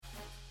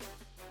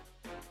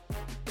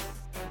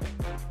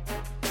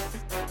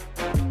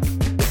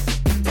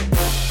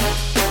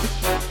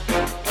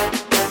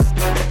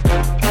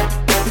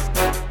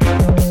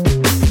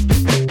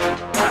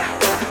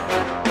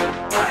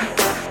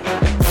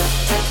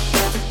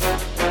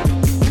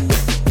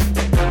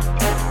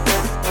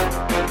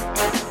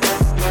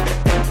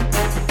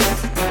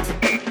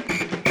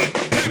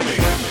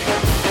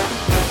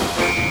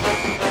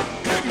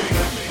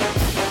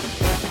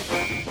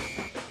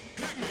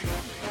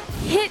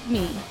Hit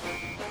me.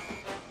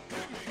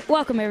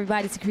 Welcome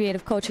everybody to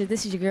Creative Culture.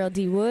 This is your girl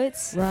D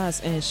Woods.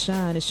 Rise and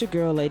shine. It's your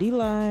girl Lady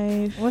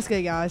Life. What's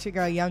good, y'all? It's your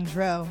girl Young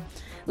Dro.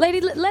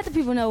 Lady, let the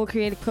people know what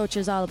Creative Culture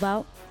is all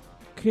about.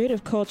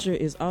 Creative Culture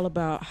is all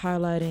about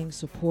highlighting,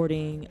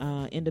 supporting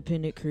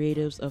independent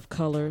creatives of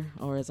color,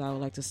 or as I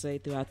would like to say,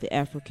 throughout the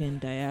African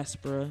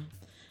diaspora.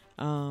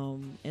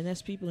 And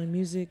that's people in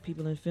music,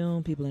 people in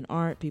film, people in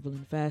art, people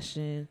in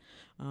fashion.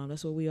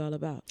 That's what we all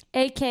about.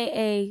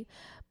 AKA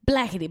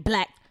blackity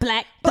black.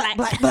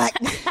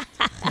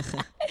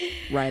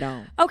 Right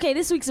on. Okay,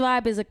 this week's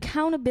vibe is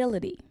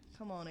accountability.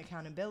 Come on,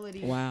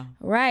 accountability. Wow.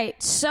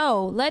 Right.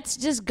 So let's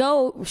just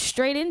go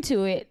straight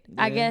into it.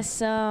 Yeah. I guess,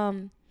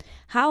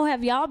 how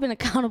have y'all been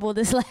accountable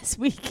this last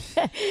week?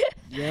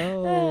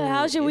 Yo.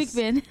 How's your week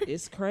been?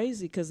 It's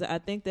crazy because I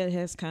think that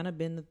has kind of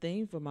been the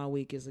theme for my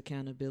week is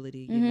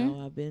accountability. You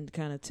know, I've been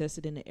kind of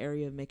tested in the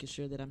area of making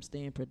sure that I'm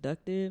staying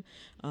productive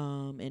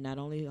and not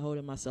only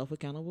holding myself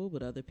accountable,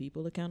 but other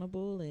people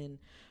accountable. And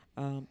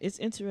it's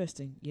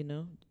interesting, you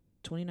know.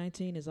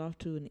 2019 is off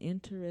to an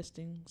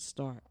interesting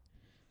start.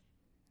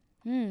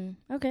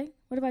 Okay.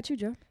 What about you,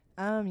 Joe?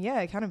 Yeah,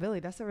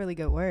 accountability. That's a really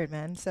good word,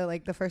 man. So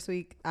like the first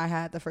week, I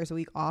had the first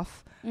week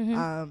off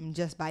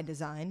just by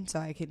design, so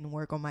I can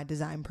work on my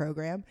design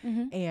program.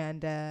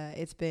 And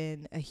it's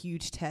been a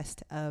huge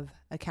test of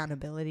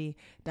accountability,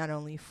 not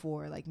only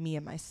for like me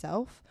and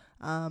myself,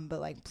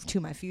 but like to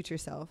my future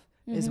self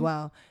as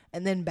well.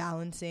 And then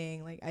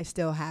balancing, like I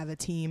still have a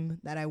team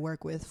that I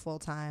work with full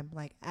time,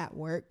 like at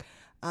work,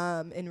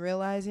 and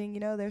realizing, you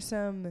know, there's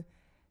some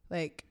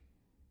like,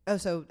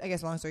 so I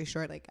guess long story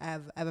short, like I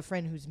have a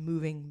friend who's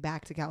moving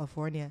back to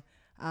California,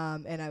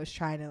 and I was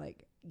trying to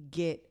like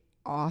get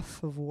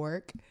off of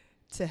work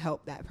to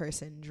help that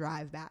person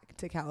drive back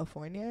to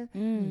California.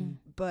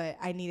 But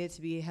I needed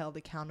to be held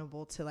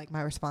accountable to like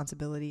my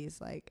responsibilities,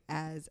 like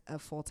as a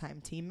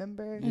full-time team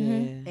member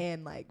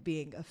and like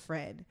being a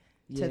friend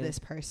to this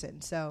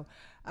person. So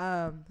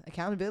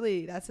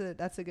accountability, that's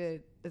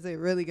a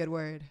really good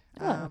word.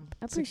 I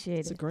appreciate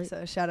It's it. a great.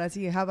 So shout out to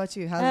you. How about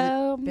you?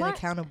 How's it been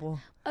accountable?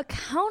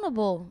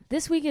 Accountable.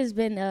 This week has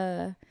been,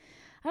 I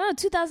don't know,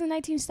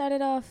 2019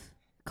 started off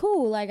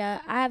cool. Like I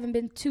haven't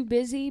been too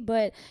busy,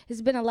 but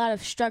it's been a lot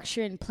of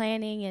structure and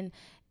planning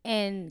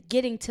and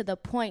getting to the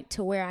point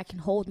to where I can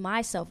hold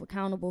myself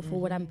accountable for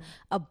what I'm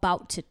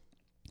about to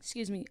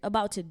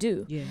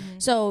do. Yeah.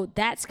 So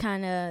that's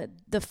kind of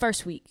the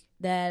first week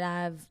that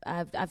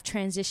I've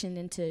transitioned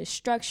into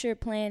structure,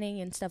 planning,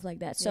 and stuff like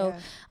that. So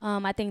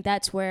I think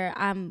that's where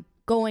I'm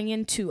going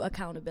into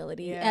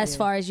accountability as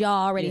far as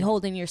y'all already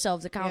holding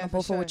yourselves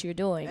accountable for what you're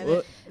doing.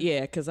 Well,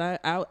 yeah, because I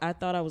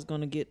thought I was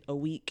going to get a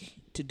week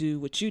to do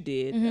what you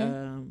did,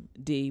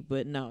 D,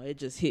 but no, it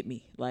just hit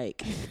me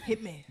like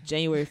Hit me.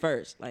 January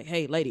 1st. Like,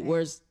 hey, lady,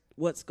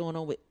 what's going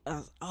on with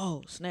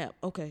oh, snap.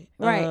 Okay.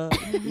 Right.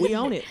 We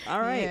own it.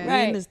 All right. Yeah. We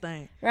Right. in this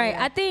thing. Right.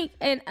 Yeah. I think,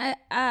 and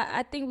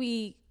I think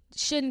we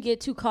shouldn't get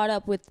too caught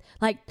up with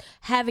like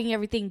having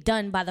everything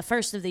done by the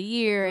first of the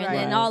year and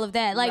then Right. all of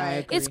that. Like,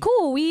 Right. it's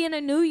cool. We in a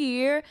new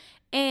year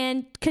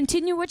and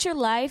continue with your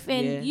life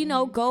and, you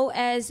know, go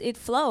as it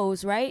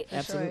flows, right?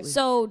 Absolutely.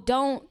 So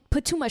don't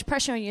put too much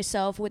pressure on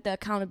yourself with the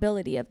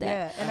accouability of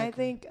that. Yeah, and I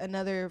think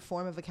another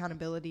form of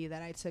accountability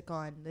that I took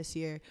on this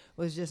year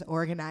was just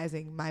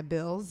organizing my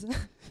bills.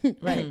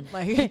 Right.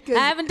 Like,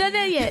 I haven't done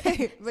that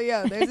yet. but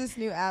yeah, there's this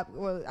new app.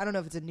 Well, I don't know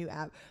if it's a new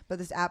app, but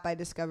this app I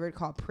discovered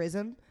called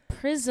Prism.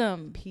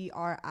 Prism.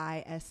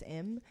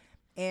 Prism.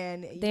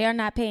 And They are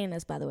not paying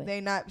us, by the way.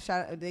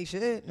 they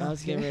should. I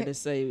was getting ready to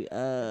say,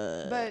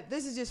 But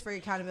this is just for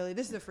accountability.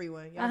 This is a free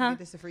one. Y'all can get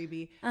this a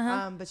freebie.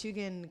 But you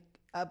can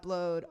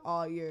upload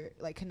all your,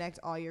 like, connect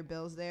all your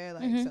bills there,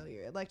 like so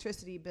your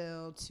electricity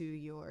bill to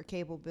your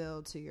cable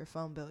bill to your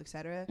phone bill,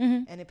 etc.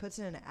 And it puts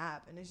it in an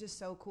app, and it's just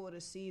so cool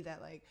to see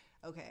that, like,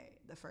 okay,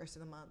 the first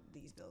of the month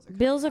these bills are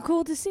Bills are coming out.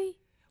 cool to see.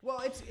 Well,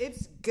 it's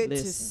good to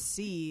Listen.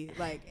 see,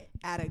 like,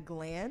 at a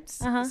glance,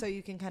 so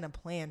you can kind of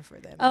plan for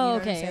them. Oh, you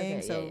know okay, what I'm saying?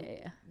 okay,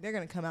 So yeah. they're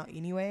gonna come out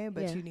anyway,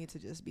 but Yeah. you need to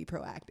just be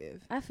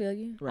proactive. I feel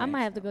you. I Right.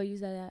 might have to go use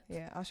that app.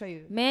 Yeah, I'll show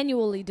you.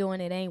 Manually doing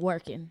it ain't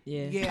working.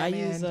 yeah. Yeah,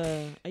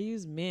 I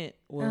use Mint.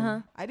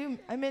 Well,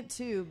 I Mint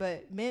too,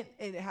 but Mint,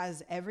 it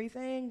has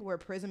everything, where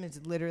Prism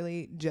is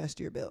literally just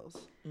your bills.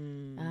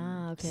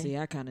 Okay. See,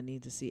 I kind of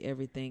need to see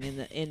everything,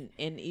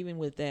 and even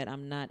with that,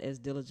 I'm not as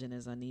diligent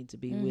as I need to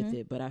be with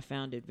it. But I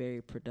found it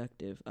very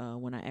productive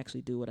when I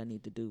actually do what I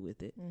need to do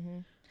with it.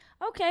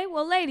 Okay,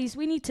 well, ladies,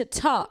 we need to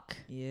talk.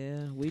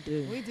 Yeah, we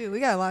do. We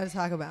got a lot to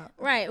talk about.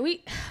 Right.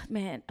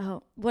 Man,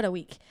 oh, what a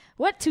week.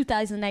 What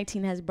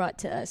 2019 has brought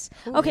to us.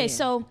 Okay, man.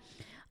 so,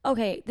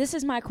 this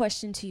is my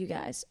question to you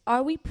guys.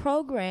 Are we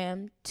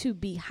programmed to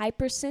be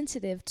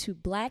hypersensitive to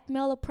black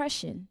male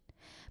oppression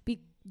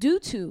due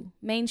to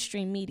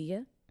mainstream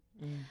media?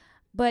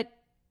 But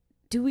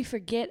do we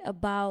forget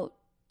about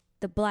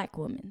the black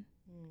woman?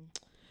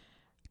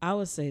 I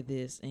would say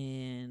this,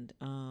 and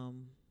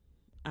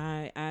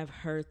I've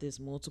heard this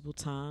multiple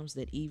times,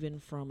 that even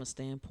from a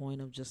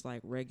standpoint of just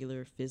like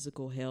regular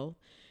physical health,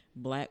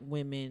 Black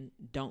women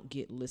don't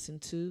get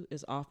listened to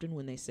as often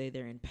when they say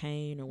they're in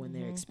pain or when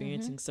they're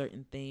experiencing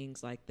certain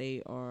things, like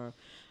they are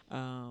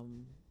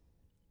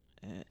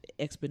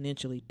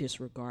exponentially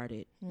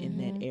disregarded in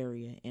that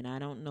area. And I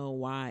don't know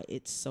why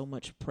it's so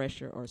much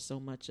pressure or so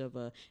much of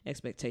a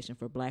expectation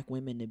for Black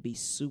women to be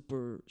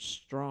super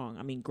strong.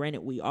 I mean,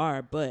 granted we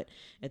are, but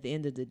at the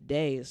end of the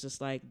day, it's just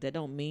like, that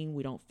don't mean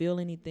we don't feel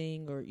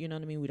anything, or, you know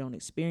what I mean, we don't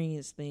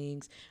experience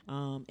things,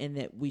 and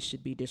that we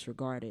should be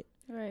disregarded.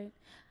 Right.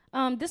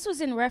 This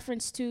was in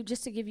reference to,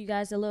 just to give you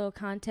guys a little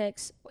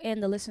context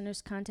and the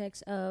listeners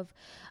context of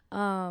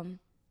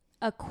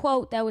a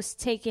quote that was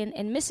taken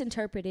and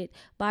misinterpreted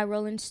by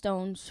Rolling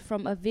Stones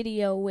from a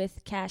video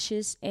with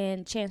Cassius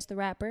and Chance the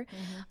Rapper.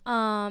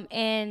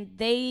 And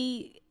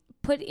they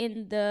put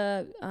in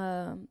the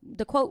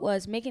quote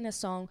was, making a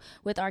song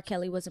with R.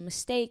 Kelly was a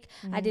mistake.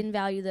 I didn't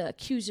value the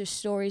accuser's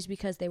stories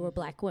because they were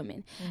Black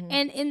women.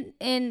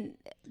 And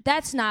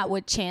that's not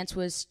what Chance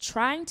was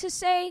trying to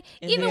say.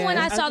 And even when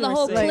I saw the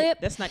whole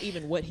clip. That's not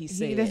even what he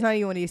said. That's not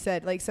even what he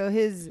said. Like, so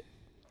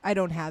I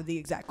don't have the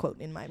exact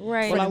quote in my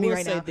right. Well, I will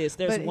right say now, this.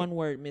 There's one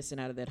word missing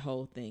out of that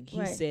whole thing.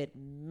 He said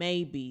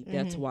maybe.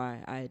 That's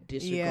why I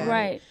disregard.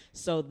 Right.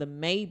 So the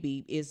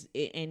maybe is,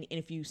 and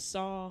if you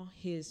saw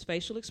his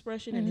facial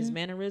expression and his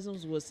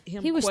mannerisms, was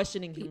him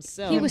questioning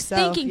himself. He was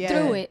thinking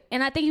through it,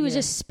 and I think he was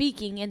just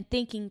speaking and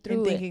thinking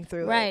through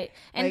it. Right.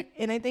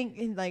 And I think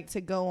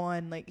to go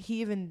on, like, he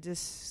even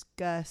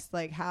discussed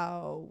like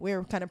how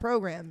we're kind of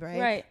programmed,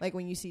 right? Like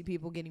when you see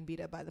people getting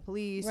beat up by the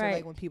police, or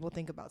like when people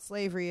think about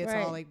slavery, it's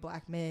all like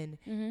Black men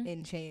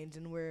in chains,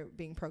 and we're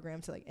being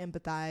programmed to like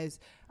empathize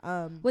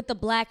with the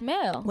black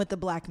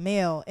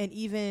male. And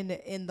even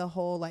in the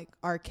whole like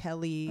R.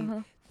 Kelly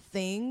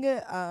thing,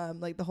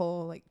 like the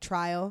whole like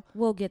trial.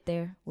 We'll get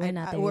there. We're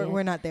not there yet.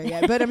 We're not there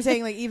yet. But I'm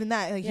saying, like, even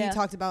that, like, he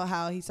talked about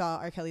how he saw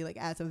R. Kelly like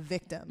as a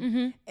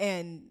victim,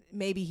 and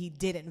maybe he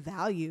didn't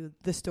value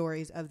the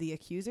stories of the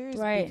accusers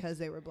because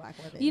they were Black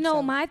women. You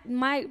know,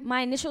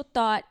 my initial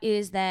thought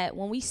is that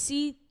when we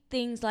see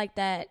things like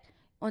that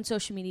on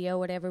social media or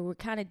whatever, we're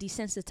kind of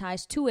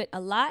desensitized to it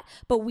a lot,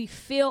 but we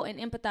feel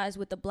and empathize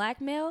with the Black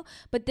male.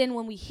 But then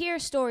when we hear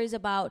stories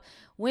about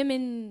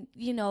women,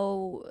 you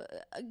know,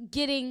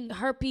 getting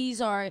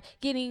herpes or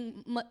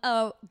getting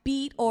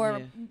beat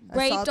or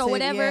raped assaulted, or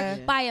whatever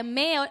by a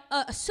male,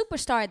 a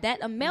superstar,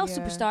 a male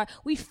superstar,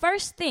 we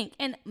first think,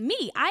 and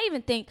I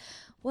even think,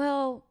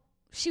 well,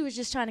 she was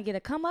just trying to get a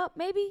come up,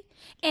 maybe,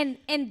 and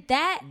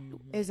that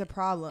is a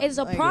problem.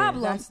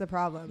 That's the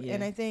problem,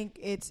 and I think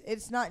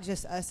it's not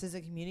just us as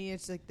a community.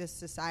 It's like this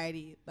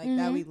society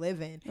that we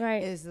live in.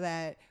 Is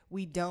that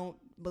we don't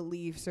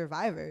believe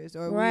survivors,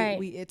 or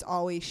we it's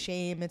always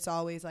shame. It's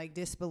always like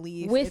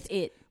disbelief with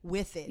it.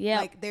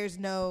 Like there's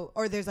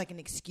like an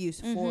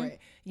excuse for it,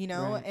 you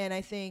know. And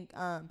I think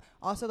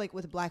also like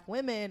with Black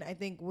women, I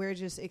think we're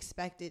just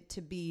expected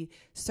to be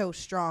so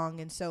strong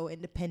and so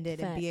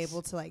independent and be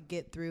able to like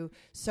get through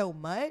so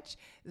much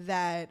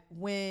that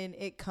when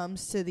it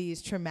comes to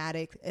these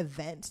traumatic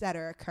events that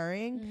are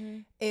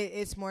occurring,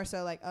 it's more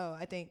so like, oh,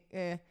 I think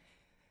it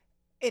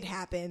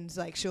happens,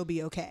 like she'll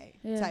be okay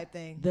type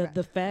thing.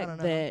 The fact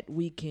that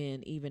we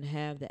can even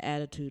have the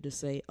attitude to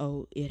say,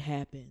 oh, it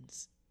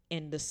happens,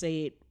 and to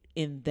say it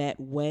in that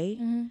way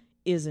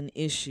is an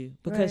issue,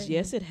 because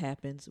yes, it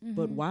happens,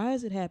 but why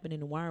is it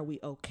happening, and why are we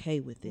okay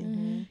with it?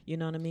 You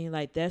know what I mean?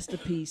 Like, that's the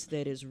piece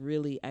that is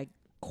really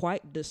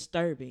quite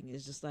disturbing.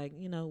 It's just like,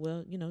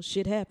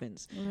 shit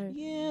happens.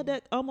 Yeah,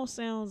 that almost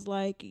sounds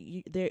like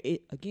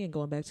again,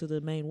 going back to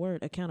the main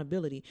word,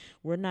 accountability.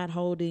 We're not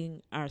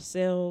holding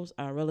ourselves,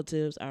 our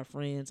relatives, our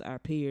friends, our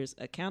peers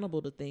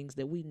accountable to things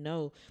that we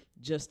know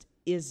just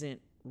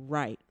isn't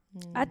right.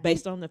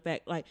 Based on the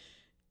fact, like,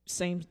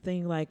 same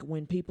thing like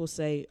when people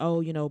say,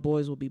 oh,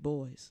 boys will be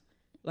boys.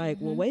 Like,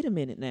 well, wait a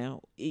minute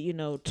now.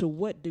 To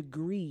what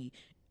degree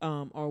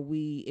are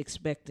we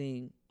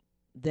expecting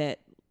that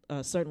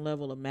a certain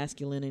level of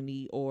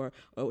masculinity, or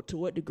to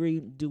what degree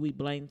do we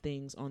blame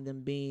things on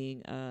them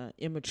being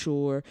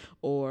immature,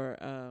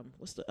 or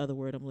what's the other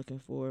word I'm looking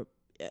for?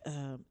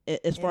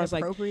 As far as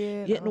like,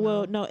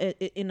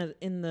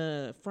 in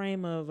the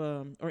frame of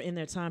or in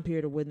their time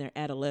period, or when they're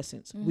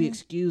adolescents, we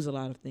excuse a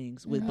lot of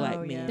things with Black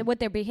men, with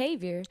their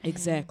behavior,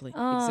 exactly,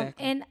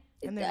 and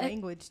their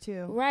language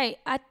too. Right,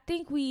 I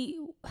think we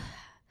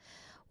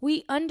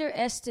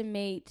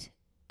underestimate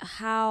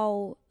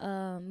how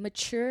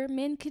mature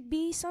men could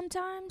be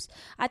sometimes.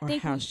 I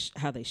think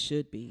how they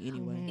should be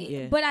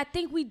anyway. But I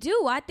think we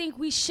do. I think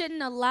we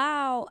shouldn't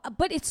allow.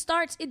 But it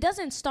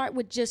doesn't start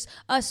with just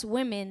us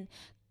women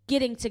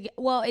getting together.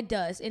 Well, it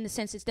does, in the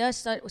sense it does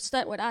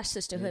start with our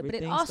sisterhood.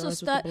 Everything, but it also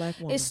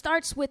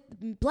starts with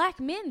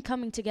Black men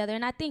coming together.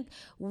 And I think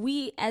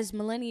we as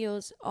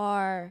millennials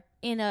are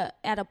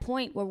at a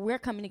point where we're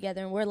coming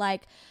together and we're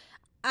like,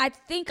 I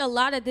think a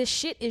lot of this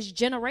shit is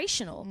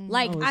generational.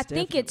 I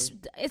think it's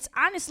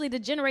honestly the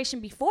generation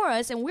before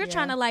us, and we're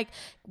trying to like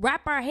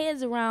wrap our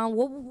heads around.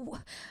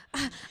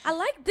 I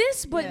like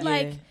this, but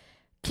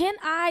can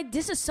I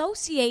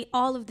disassociate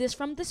all of this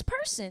from this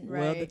person? Right.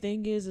 Well, the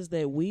thing is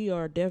that we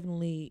are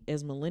definitely,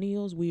 as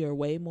millennials, we are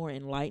way more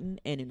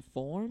enlightened and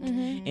informed.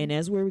 And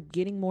as we're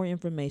getting more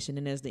information,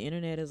 and as the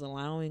internet is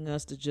allowing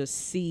us to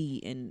just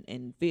see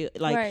and feel,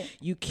 like,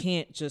 you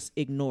can't just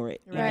ignore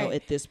it, you know,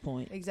 at this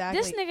point. Exactly.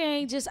 This nigga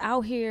ain't just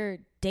out here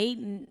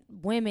dating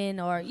women,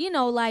 or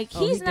like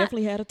he he's not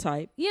definitely had a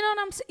type. You know what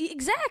I'm saying?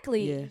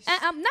 Exactly. Yes. And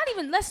I'm not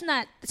even. Let's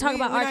not talk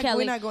about R.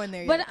 Kelly. We're not going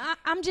there yet. But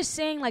I'm just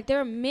saying, like, there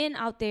are men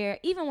out there.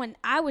 Even when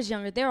I was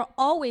younger, there are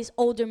always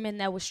older men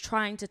that was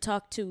trying to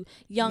talk to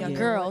young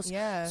girls.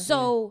 Yeah.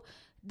 So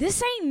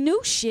this ain't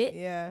new shit.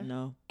 Yeah.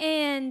 No.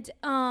 And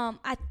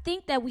I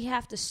think that we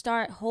have to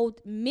start hold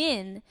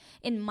men,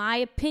 in my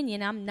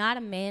opinion, I'm not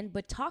a man,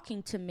 but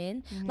talking to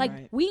men,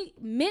 like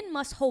men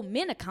must hold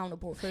men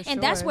accountable.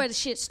 And that's where the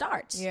shit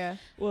starts. Yeah.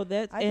 Well,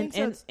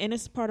 and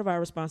it's part of our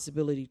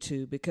responsibility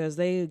too, because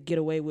they get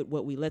away with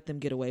what we let them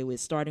get away with,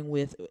 starting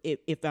with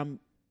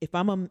if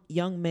I'm a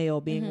young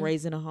male being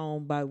raised in a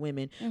home by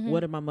women,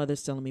 what are my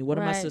mothers telling me? What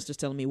are my sisters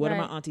telling me? What are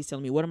my aunties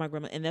telling me? What are my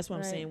grandma? And that's what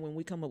I'm saying, when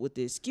we come up with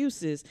the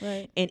excuses.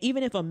 And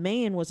even if a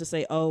man was to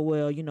say, oh,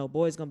 well,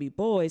 boys going to be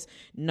boys.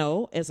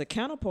 No, as a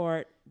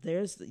counterpart,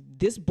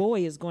 this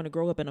boy is going to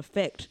grow up and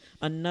affect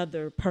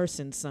another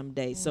person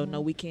someday. So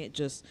no, we can't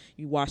just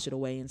wash it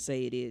away and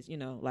say it is,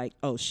 like,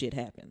 oh, shit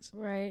happens.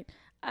 Right.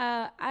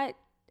 I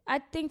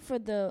think for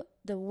the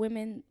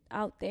women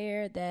out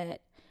there that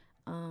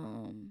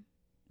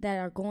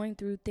are going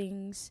through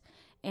things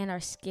and are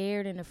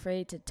scared and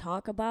afraid to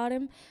talk about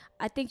them,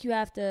 I think you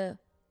have to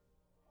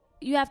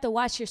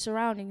watch your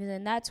surroundings,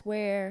 and that's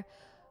where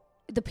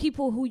the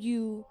people who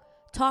you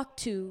talk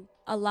to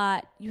a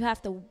lot, you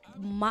have to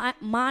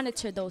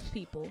monitor those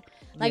people.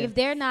 Like if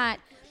they're not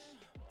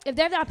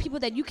people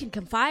that you can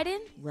confide in,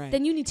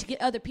 then you need to get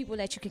other people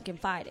that you can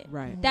confide in.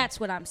 Right. That's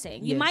what I'm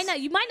saying. You might not.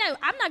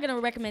 I'm not going to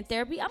recommend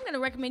therapy. I'm going to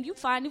recommend you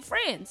find new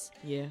friends.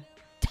 Yeah.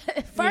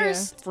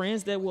 First,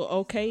 friends that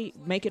will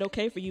make it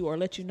okay for you, or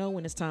let you know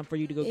when it's time for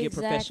you to go get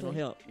professional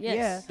help. Yes.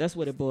 Yeah, that's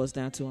what it boils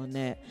down to on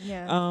that.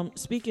 Yeah.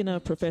 Speaking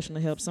of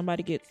professional help,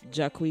 somebody get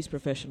Jacquees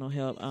professional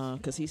help,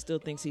 because he still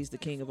thinks he's the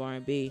king of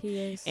R&B. He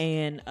is.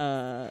 And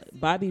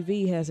Bobby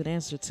V has an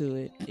answer to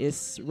it.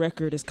 His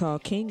record is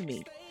called King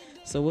Me.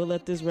 So we'll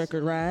let this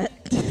record ride,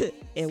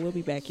 and we'll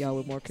be back, y'all,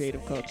 with more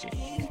Creative Culture.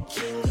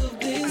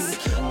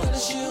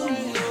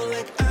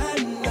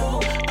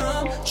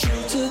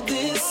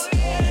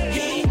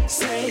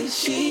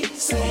 She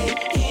say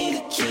he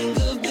the king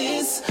of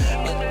this,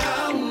 but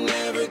I'll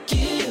never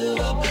give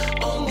up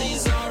on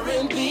these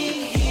R&B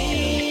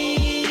hits.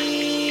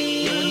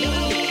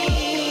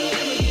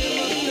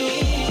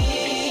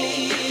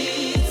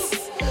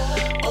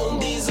 On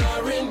these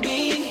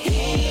R&B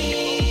hits.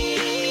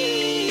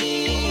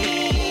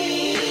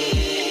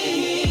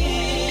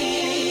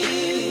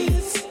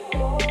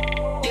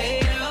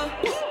 Yeah.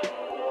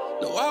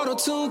 No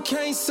auto-tune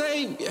can't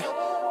save you.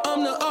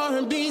 I'm the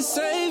R&B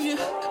savior.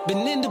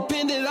 Been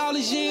independent all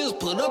these years.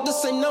 Put up the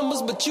same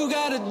numbers, but you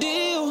got a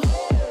deal.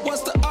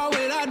 What's the R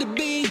without the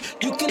B?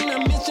 You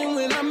cannot mention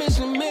when I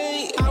mention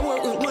me. I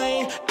work with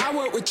Wayne, I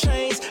work with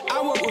Chains,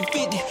 I work with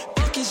 50.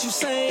 Fuck is you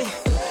saying?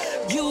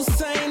 You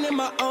saying in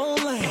my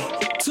own lane.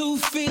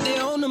 250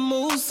 on the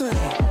move sign.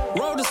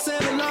 Roll the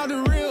 7 all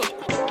the real.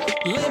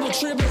 Label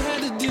tripping,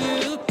 had to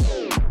deal.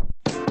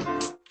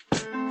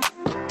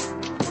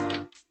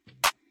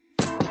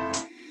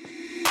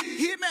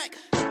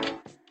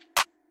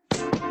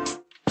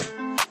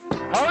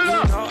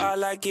 I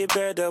like it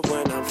better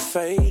when I'm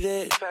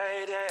faded.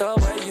 The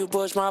way you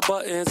push my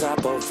buttons, I'm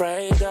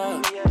afraid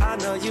of. I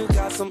know you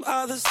got some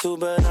others too,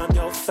 but I'm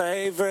your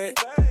favorite.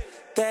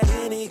 That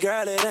any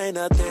girl, it ain't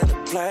nothing to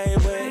play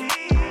with.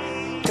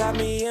 Got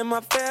me in my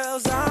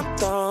feels, I'm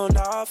thrown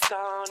off.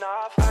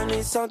 I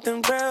need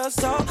something real,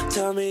 so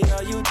tell me,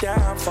 are you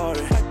down for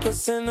it? Like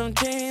what's in them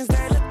jeans,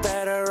 they look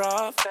better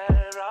off.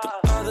 The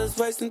others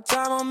wasting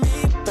time on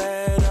me,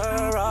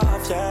 better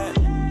off, yeah.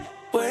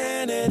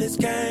 When in this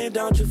game,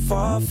 don't you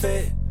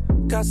forfeit.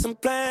 Got some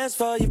plans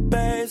for you,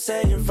 babe,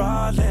 say you're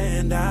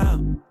rolling out.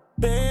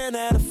 Been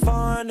at a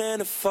foreign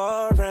and a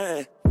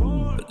foreign,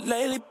 but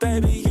lately,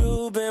 baby,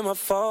 you been my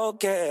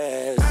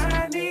focus.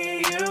 I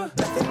need you,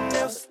 nothing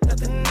else,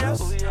 nothing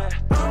else. Ooh, yeah.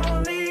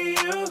 Only you,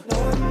 no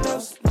one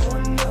else, no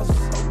one else.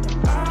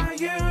 Are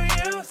you,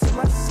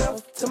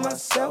 to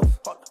myself,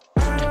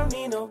 I don't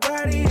need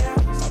nobody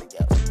else,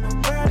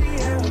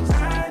 nobody else.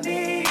 I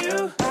need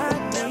you,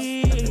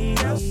 only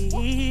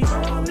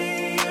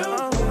you,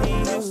 no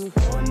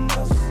one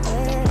else.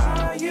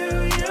 Are you,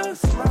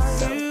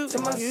 to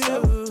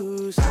myself,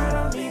 I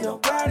don't need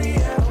nobody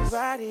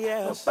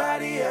else,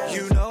 nobody else.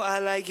 You know I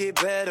like it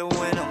better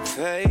when I'm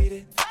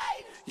faded.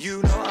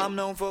 You know I'm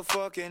known for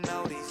fucking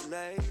all these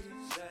ladies.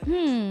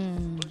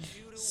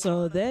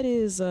 So that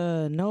is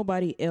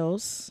Nobody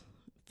Else,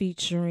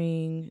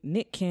 featuring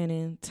Nick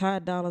Cannon, Ty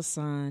Dolla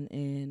 $ign,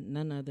 and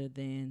none other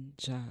than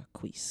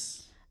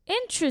Jacquees.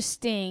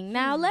 Interesting.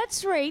 Now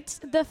let's rate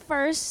the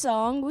first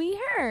song we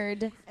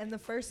heard. And the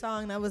first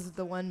song, that was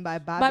the one by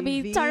Bobby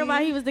Bobby V. talking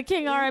about he was the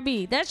king of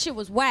R&B. That shit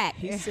was whack.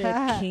 He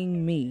said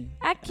King Me.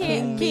 I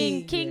can't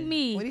King Yeah.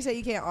 me. What do you say?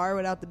 You can't R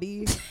without the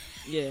B?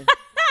 Yeah.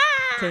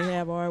 Can't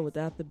have R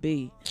without the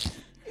B.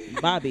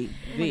 Bobby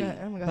V.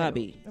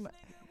 Bobby.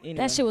 Anyway.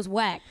 That shit was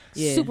whack.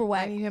 Yeah. Super I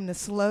whack. need him to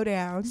slow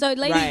down. So,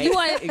 lady, Right. you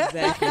wanted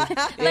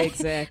Exactly.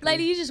 Exactly.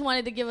 lady, you just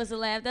wanted to give us a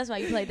laugh. That's why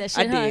you played that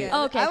shit. I huh? did.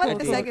 Okay, I like cool,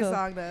 the cool, second cool.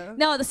 song though.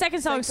 No, the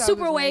second song Second song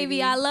super was wavy.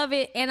 wavy. I love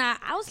it, and I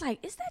was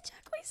like, is that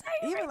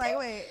Jacquees? You were like,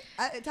 wait,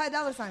 Ty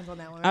Dolla $ign's on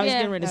that one. I Right? was Yeah.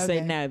 getting ready to say,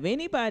 Okay. now, if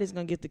anybody's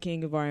going to get the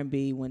king of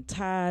R&B, when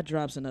Ty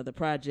drops another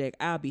project,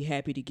 I'll be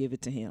happy to give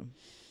it to him.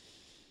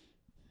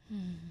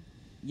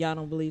 Y'all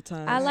don't believe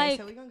Ty? I like-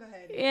 So we're gonna go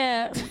ahead.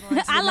 Yeah, on to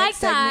the I like next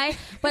segment. Ty,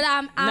 but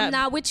I'm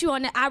not with you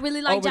on that. I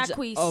really like Over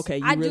Jacquees. okay,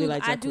 you I really do,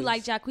 like I do Jacquees.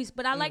 like Jacquees,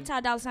 but I like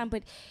Ty Dolla $ign.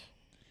 But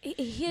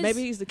his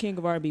Maybe he's the king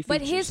of R&B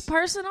but features. his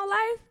personal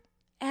life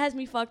has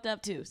me fucked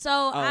up too. So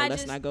Oh, I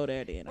let's just not go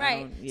there then. I right.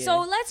 don't- yeah. So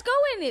let's go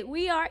in it.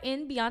 We are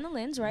in Beyond the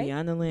Lens, right?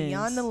 Beyond the Lens.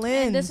 Beyond the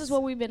Lens. And this is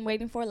what we've been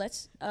waiting for.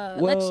 Let's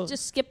Well-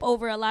 just skip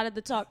over a lot of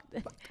the talk.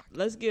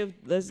 Let's give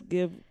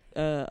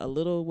a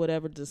little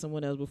whatever to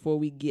someone else before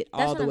we get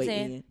That's all what the I'm way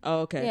saying. in. Oh,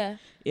 okay.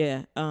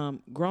 Yeah. Yeah.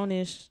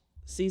 Grownish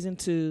season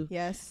 2.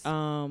 Yes.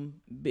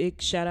 Big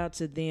shout out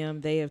to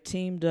them. They have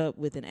teamed up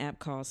with an app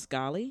called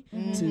Scholly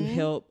to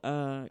help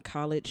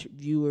college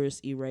viewers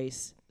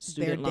erase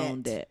student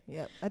loan debt.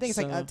 Yep. I think it's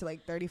like So- up to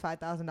like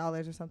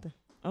 $35,000 or something.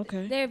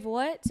 Okay. They've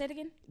what? Say it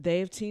again.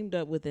 They've teamed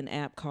up with an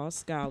app called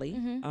Scholly,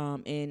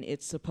 Mm-hmm. and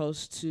it's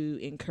supposed to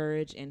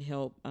encourage and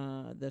help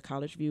the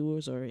college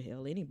viewers or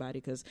hell anybody,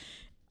 because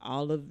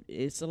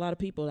it's a lot of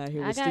people out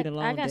here with student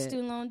loan I got debt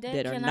student loan debt.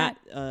 that are Can not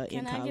I, in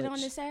can college. I get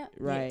on this app?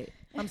 Right.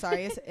 I'm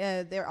sorry. It's,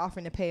 they're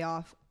offering to pay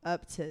off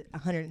up to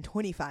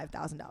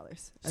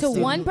 $125,000. To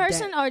one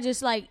person or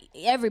just like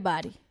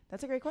everybody?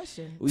 That's a great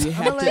question. Well, you I'm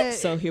have gonna to. let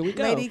So here we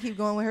go. Lady keep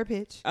going with her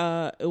pitch.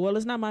 Well,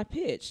 it's not my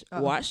pitch.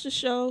 Uh-oh. Watch the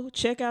show.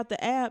 Check out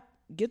the app.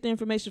 Get the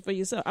information for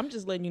yourself. I'm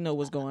just letting you know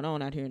what's going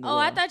on out here in the Oh,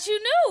 world. I thought you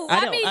knew.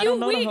 I don't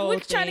know the mean, whole we're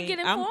trying to thing.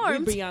 get We're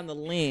informed. beyond the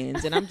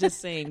lens, and I'm just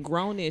saying,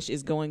 Grownish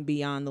is going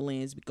beyond the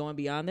lens, going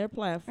beyond their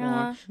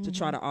platform to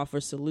try to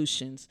offer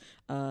solutions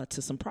to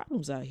some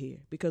problems out here.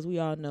 Because we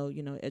all know,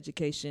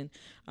 education,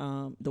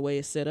 the way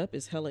it's set up,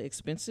 is hella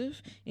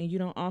expensive, and you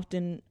don't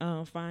often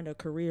find a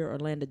career or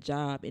land a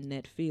job in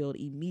that field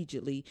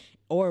immediately,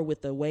 or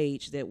with a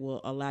wage that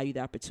will allow you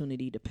the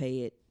opportunity to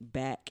pay it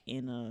back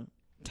in a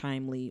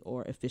timely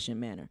or efficient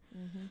manner.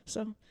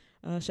 So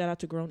shout out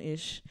to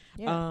Grownish.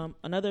 Yeah.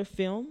 Another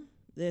film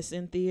that's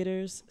in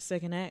theaters,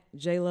 second act,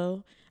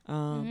 J-Lo.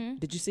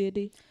 Did you see it,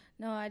 D?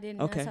 No, I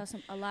didn't. Okay. I saw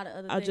a lot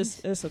of other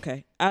things. It's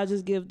okay. I'll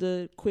just give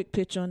the quick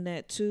pitch on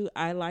that too.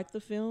 I like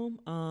the film.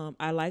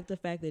 I like the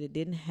fact that it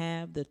didn't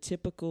have the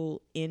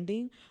typical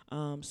ending.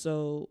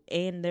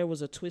 And there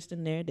was a twist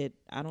in there that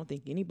I don't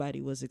think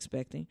anybody was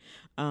expecting.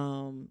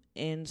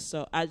 And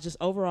so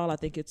overall, I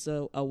think it's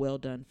a well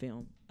done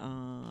film.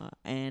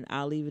 And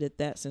I'll leave it at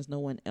that since no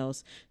one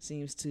else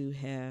seems to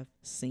have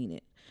seen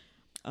it.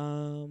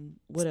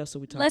 What else are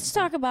we talking Let's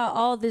about? talk about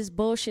all this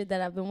bullshit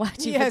that I've been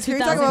watching Yes, for can we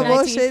talk 2019. about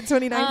bullshit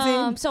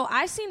 2019? So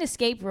I seen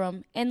Escape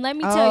Room, and let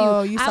me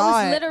tell you, you I saw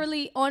was it.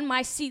 literally on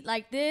my seat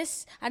like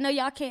this. I know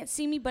y'all can't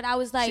see me, but I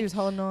was like, She was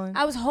holding on.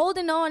 I was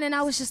holding on, and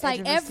I was just Edge like,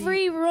 of her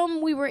every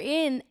room we were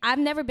in, I've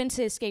never been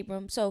to Escape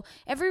Room, so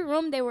every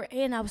room they were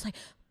in, I was like,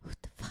 what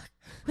the fuck,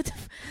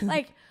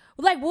 like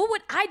what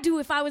would I do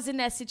if I was in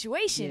that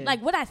situation? Yeah.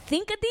 Like, would I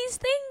think of these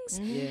things?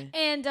 Yeah.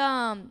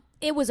 And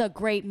it was a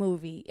great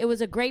movie. It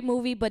was a great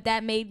movie, but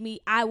that made me,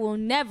 I will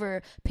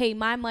never pay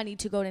my money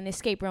to go to an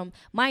escape room.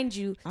 Mind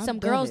you, I've some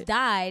done girls it.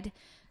 died.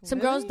 Some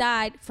Really? girls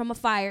died from a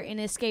fire in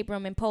an escape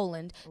room in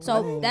Poland.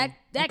 So that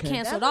Okay.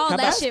 canceled That- all that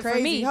that's shit for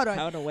crazy. me. Hold on.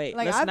 Hold on, wait.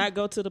 Like, Let's I've- not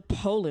go to the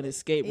Poland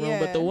escape room,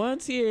 but the Yeah.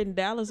 ones here in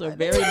Dallas are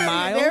very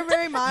mild. They're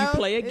very mild. You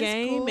play a It's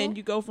game cool. and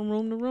you go from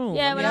room to room.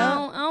 Yeah, I but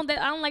mean,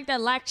 I don't like that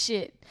lack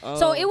shit. Oh.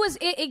 So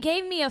it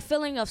gave me a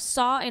feeling of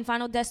Saw and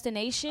Final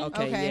Destination.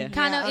 Okay, Okay. yeah. Kind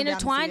Yeah, of I'm down to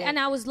intertwined, see it. and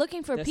I was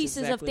looking for That's pieces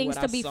exactly of things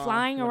what to I be saw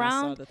flying when I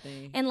saw around the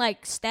thing. and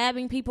like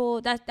stabbing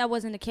people. That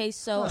wasn't the case.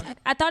 So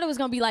I thought it was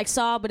gonna be like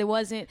Saw, but it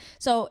wasn't.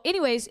 So,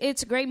 anyways,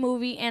 it's a great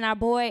movie, and our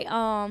boy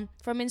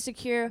from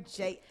Insecure,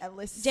 Jay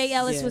Ellis. Jay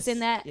Ellis Yes, was in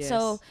that. yes.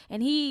 So,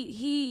 and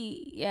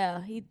he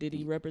Did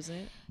he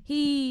represent?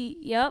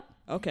 yep.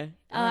 Okay.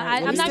 I'm Well, not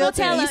we gonna still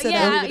tell think- her. he said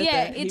Yeah, that. Leave it at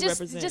yeah. that. It He just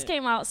represented.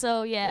 came out.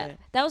 So Yeah.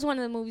 that was one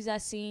of the movies I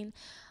seen.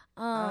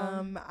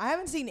 I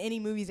haven't seen any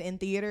movies in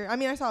theater. I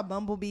mean, I saw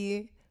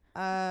Bumblebee.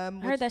 I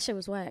heard that shit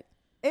was whack.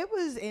 It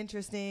was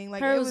interesting.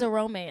 Like Her it was a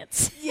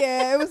romance.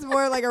 yeah, it was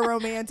more like a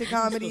romantic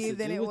comedy supposed to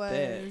than do it with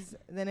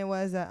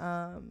was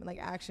a like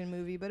action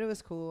movie. But it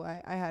was cool.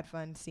 I had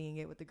fun seeing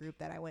it with the group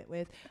that I went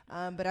with.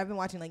 But I've been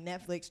watching like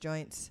Netflix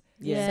joints.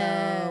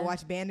 Yeah. So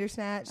watch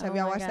Bandersnatch. Have Oh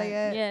y'all my watched God. that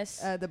yet?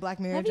 Yes. The Black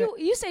Mirror. Have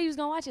you said you was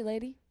gonna watch it,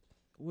 lady?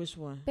 Which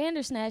one?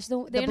 Bandersnatch,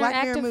 the The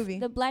Black Mirror interactive movie.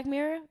 the Black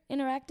Mirror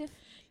interactive.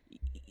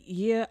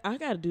 Yeah, I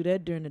got to do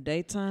that during the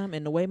daytime,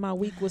 and the way my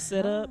week was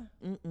set up,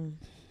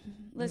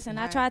 Listen,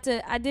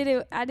 I did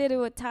it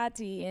with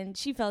Tati, and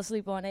she fell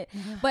asleep on it,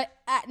 but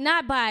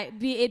not by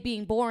it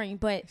being boring,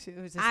 but It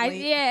was just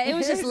late. it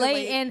was just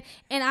late,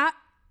 and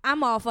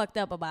I'm all fucked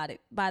up about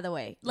it, by the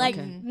way. Like,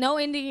 no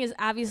ending is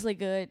obviously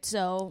good,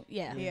 so,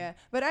 yeah. Yeah.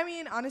 But, I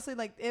mean, honestly,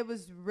 like, it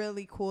was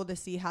really cool to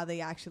see how they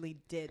actually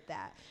did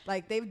that.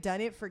 Like, they've done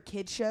it for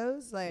kid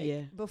shows,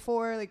 like,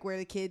 before, like, where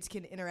the kids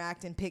can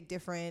interact and pick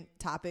different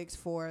topics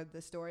for the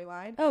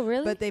storyline. Oh,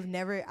 really? But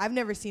I've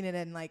never seen it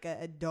in, like, an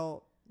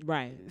adult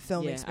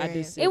film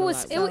experience.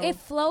 It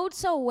flowed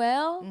so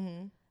well,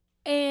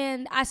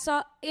 and I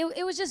saw,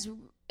 it was just...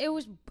 It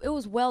was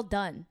well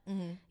done.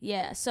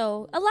 Yeah.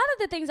 So a lot of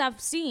the things I've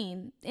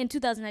seen in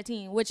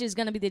 2019, which is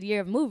going to be the year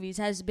of movies,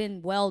 has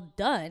been well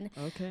done.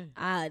 Okay.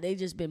 They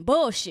just been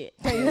bullshit.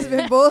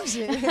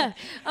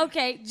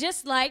 Okay.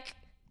 Just like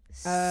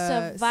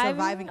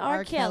Surviving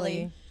R.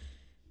 Kelly.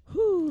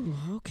 Whew,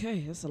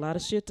 okay, that's a lot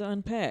of shit to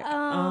unpack.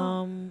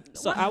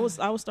 So I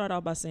will start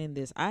off by saying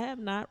this. I have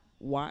not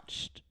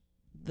watched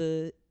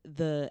the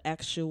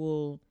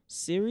actual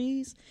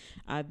series.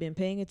 I've been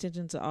paying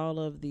attention to all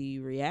of the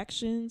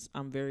reactions.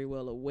 I'm very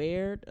well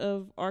aware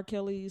of R.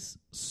 Kelly's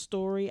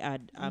story. I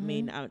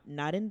mean,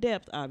 not in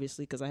depth,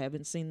 obviously, because I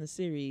haven't seen the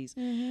series.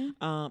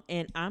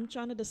 And I'm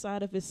trying to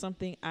decide if it's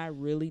something I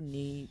really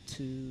need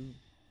to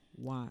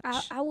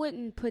watch. I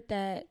wouldn't put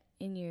that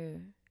in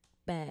your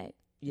bag.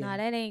 Yeah. Nah,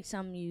 that ain't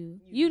something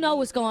you know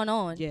what's going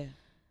on. Yeah.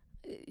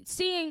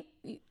 Seeing,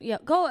 you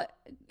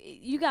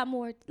got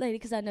more, lady,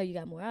 because I know you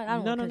got more.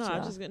 I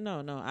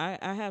don't No.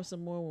 I have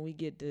some more when we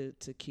get to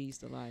Keys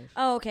to Life.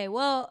 Oh, okay.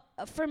 Well,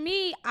 for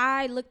me,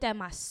 I looked at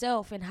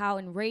myself and how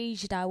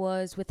enraged I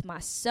was with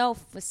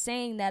myself for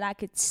saying that I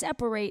could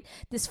separate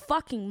this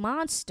fucking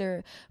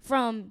monster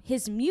from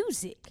his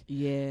music.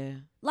 Yeah.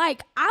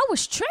 Like, I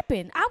was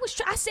tripping. I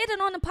said it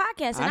on the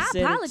podcast, and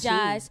I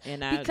apologize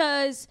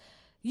because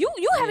you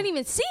haven't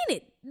even seen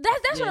it.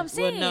 That's what I'm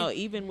saying. Well, no,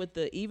 even with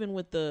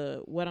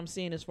the what I'm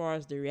seeing as far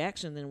as the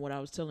reaction and what I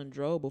was telling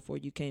Dro before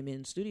you came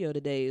in studio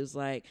today is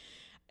like,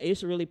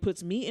 it really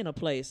puts me in a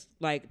place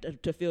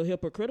like to feel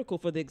hypocritical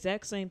for the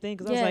exact same thing,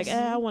 because I was like,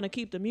 I want to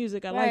keep the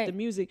music, I like the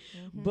music,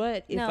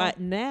 but if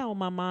now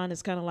my mind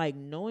is kind of like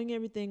knowing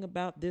everything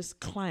about this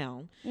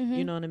clown,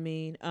 you know what I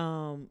mean?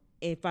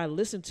 If I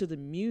listen to the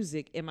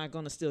music, am I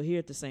going to still hear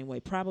it the same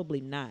way?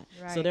 Probably not.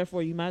 Right. So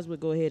therefore, you might as well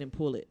go ahead and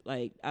pull it.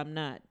 Like, I'm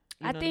not.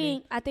 I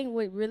think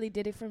what really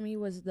did it for me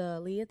was the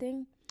Aaliyah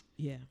thing.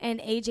 Yeah.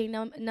 And Age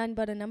Ain't None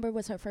But a Number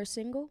was her first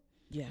single.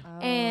 Yeah.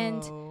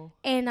 Oh.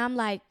 And I'm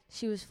like,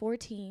 she was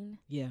 14.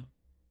 Yeah.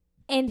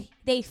 And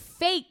they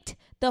faked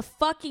the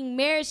fucking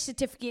marriage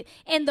certificate,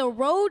 and the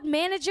road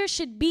manager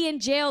should be in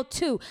jail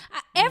too.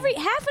 Half of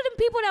them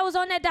people that was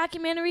on that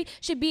documentary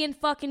should be in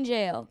fucking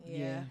jail.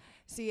 Yeah.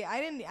 See, I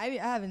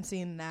haven't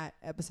seen that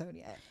episode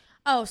yet.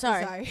 Oh,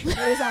 sorry.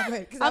 It's all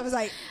good. Because I was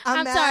like,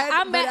 I'm mad,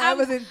 sorry. but I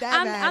wasn't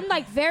that mad. I'm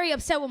like very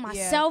upset with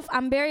myself. Yeah.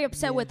 I'm very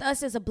upset with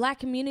us as a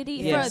black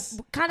community for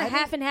kind of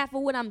half and half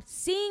of what I'm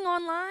seeing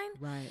online.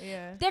 Right.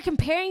 Yeah. They're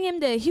comparing him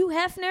to Hugh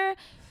Hefner.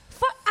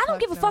 I don't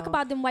give a fuck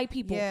about them white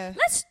people. Yeah.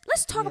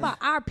 Let's talk about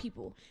our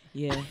people.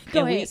 Yeah.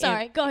 Go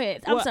ahead. Go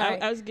ahead. I'm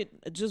sorry. I was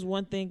just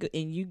one thing,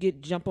 and you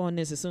jump on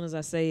this as soon as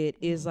I say it,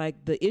 is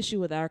like the issue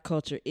with our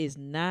culture is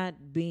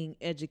not being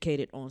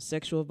educated on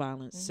sexual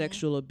violence,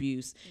 sexual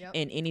abuse,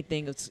 and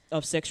anything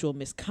of sexual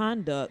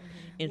misconduct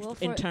in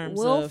terms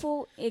of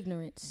willful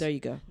ignorance. There you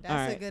go.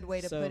 That's a good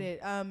way to put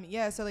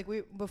it. So like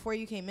before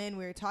you came in,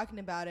 we were talking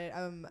about it.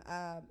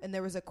 And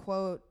there was a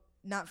quote,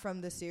 not from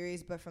the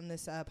series, but from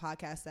this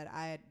podcast that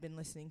I had been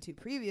listening to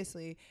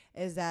previously,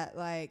 is that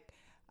like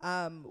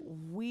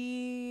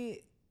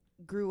we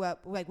grew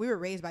up, like we were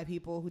raised by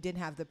people who didn't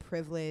have the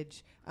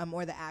privilege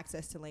or the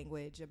access to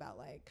language about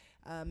like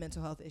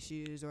mental health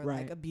issues or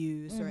like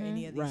abuse or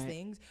any of these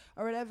things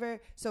or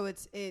whatever. So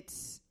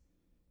it's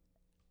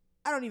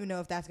I don't even know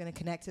if that's going to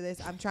connect to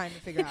this. I'm trying to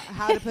figure out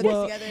how to put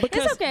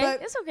this together.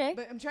 It's okay.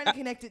 But I'm trying to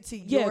connect it to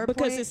your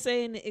because point. it's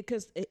saying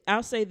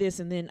I'll say this,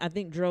 and then I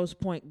think Dro's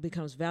point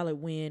becomes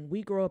valid when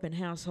we grow up in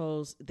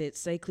households that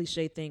say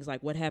cliche things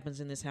like what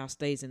happens in this house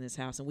stays in this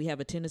house, and we have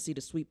a tendency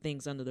to sweep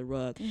things under the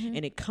rug.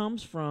 And it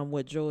comes from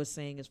what Dro is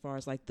saying as far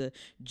as like the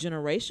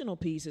generational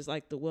piece is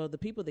like the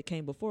people that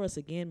came before us.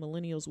 Again,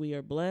 millennials, we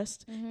are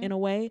blessed in a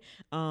way.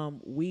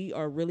 We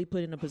are really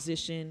put in a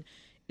position.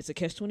 It's a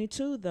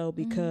catch-22 though,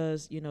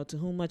 because to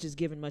whom much is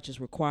given, much is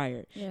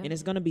required, and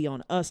it's going to be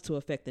on us to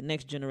affect the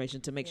next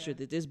generation to make sure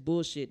that this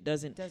bullshit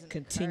doesn't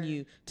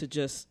continue to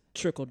just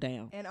trickle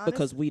down. And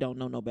because we don't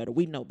know no better,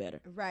 we know better,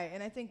 right?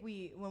 And I think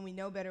when we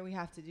know better, we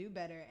have to do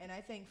better. And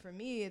I think for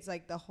me, it's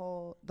like the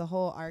whole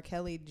R.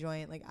 Kelly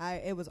joint. Like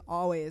it was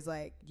always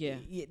like,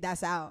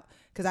 that's out,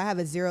 because I have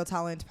a zero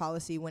tolerance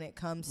policy when it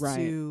comes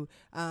to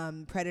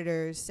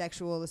predators,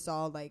 sexual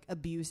assault, like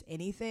abuse,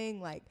 anything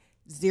like.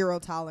 Zero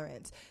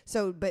tolerance.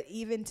 So, but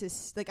even to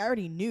like, I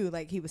already knew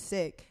like he was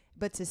sick,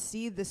 but to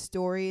see the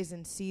stories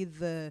and see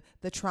the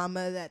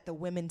trauma that the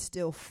women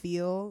still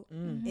feel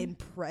in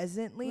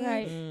presently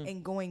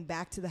and going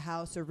back to the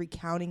house or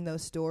recounting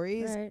those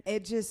stories,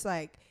 it just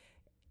like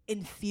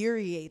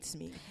infuriates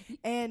me.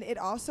 And it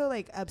also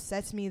like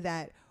upsets me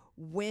that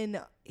when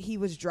he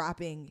was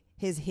dropping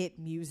his hit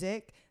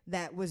music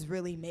that was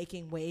really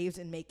making waves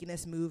and making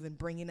us move and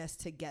bringing us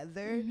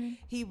together,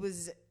 he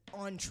was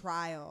on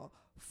trial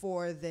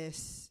for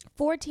this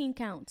 14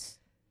 counts.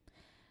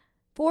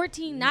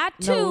 14, not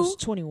 2. No, it was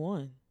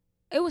 21.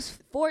 It was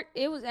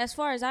as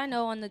far as I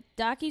know on the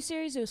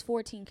docuseries, it was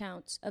 14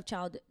 counts of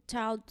child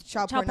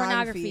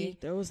pornography.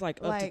 There was up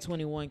to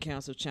 21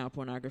 counts of child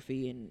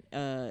pornography, and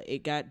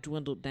it got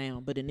dwindled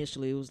down. But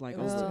initially, it was like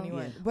 21.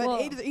 Yeah.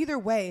 But either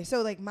way,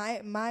 so like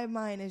my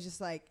mind is just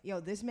like,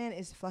 yo, this man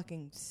is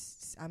fucking.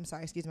 I'm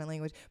sorry, excuse my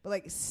language, but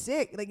like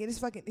sick. Like he's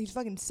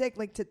fucking sick.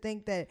 Like to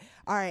think that,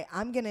 all right,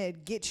 I'm gonna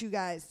get you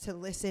guys to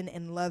listen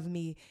and love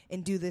me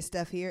and do this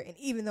stuff here, and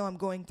even though I'm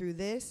going through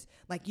this,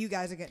 like you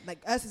guys are gonna,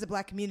 like us as a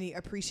Black community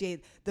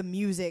appreciate the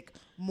music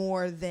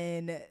more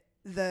than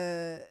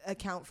the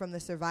account from the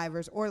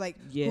survivors or like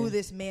who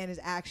this man is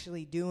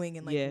actually doing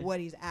and like what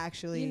he's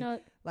actually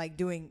like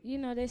doing.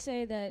 They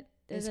say that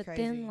there's a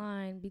thin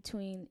line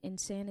between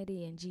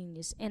insanity and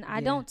genius, and I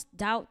don't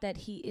doubt that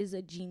he is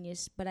a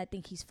genius, but I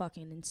think he's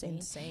fucking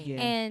insane.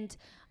 And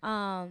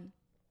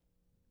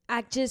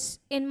I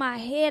just, in my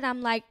head,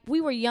 I'm like,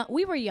 we were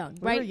young,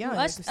 right?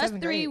 Us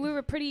three, we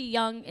were pretty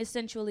young,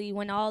 essentially,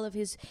 when all of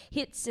his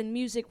hits and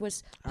music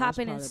was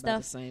popping and stuff.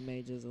 About the same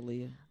age as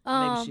Aaliyah.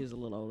 Maybe she was a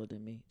little older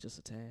than me, just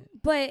a tad.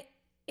 But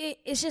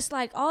it's just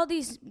like all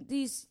these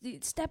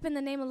Step in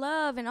the Name of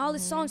Love and all the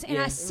songs, and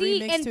I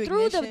see, and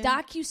through the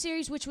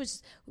docuseries, which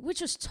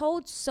was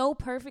told so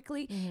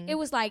perfectly, it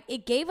was like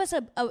it gave us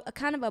a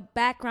kind of a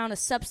background, a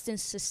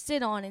substance to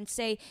sit on and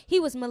say he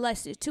was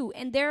molested too.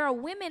 And there are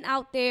women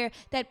out there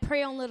that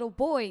prey on little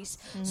boys,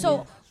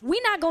 so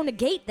we're not going to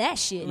negate that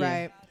shit,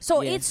 right?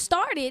 So it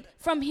started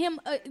from him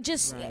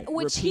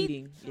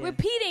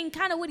repeating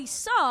kind of what he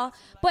saw,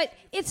 but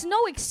it's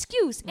no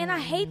excuse. And I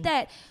hate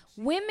that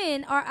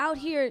women are out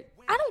here.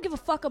 I don't give a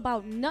fuck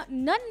about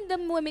none of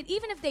them women,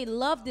 even if they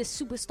love this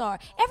superstar.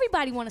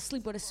 Everybody want to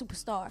sleep with a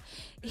superstar.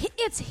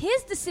 It's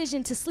his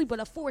decision to sleep with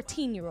a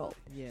 14-year-old.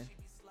 Yeah.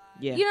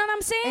 You know what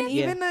I'm saying? And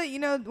even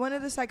one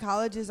of the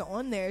psychologists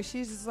on there,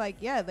 she's just like,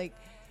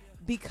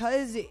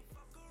 because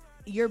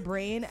your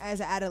brain as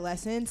an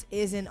adolescent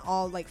isn't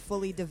all like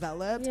fully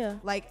developed,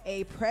 like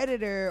a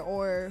predator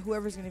or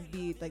whoever's going to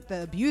be like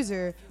the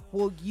abuser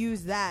will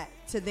use that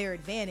to their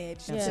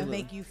advantage to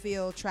make you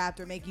feel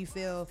trapped or make you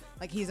feel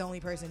like he's the only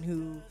person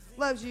who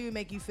loves you,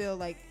 make you feel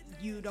like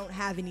you don't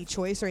have any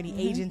choice or any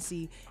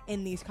agency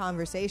in these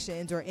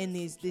conversations or in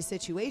these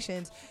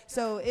situations.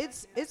 So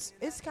it's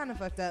kind of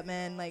fucked up,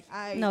 man. Like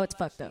no, it's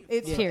fucked up.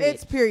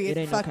 It's period.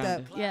 It fucked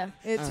up. Yeah,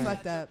 it's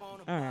fucked up.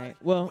 All right.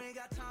 Well,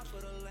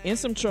 in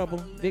some trouble,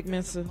 Vic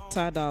Mensa,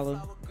 Ty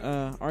Dolla,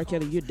 R.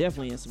 Kelly, you're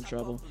definitely in some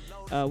trouble.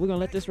 We're gonna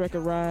let this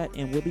record ride,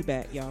 and we'll be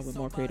back, y'all, with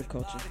more Creative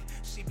Culture.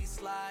 She be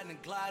sliding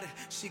and gliding.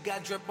 She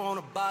got drip on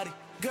her body.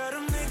 Girl,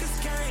 them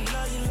niggas can't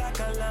love you like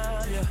I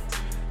love you.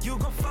 You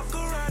gon' fuck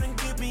around and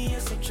get me in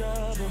some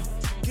trouble.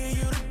 Give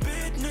you the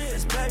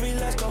business, baby,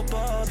 let's go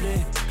public.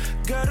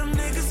 Girl, them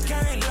niggas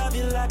can't love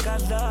you like I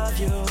love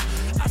you.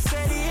 I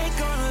said he ain't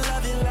gonna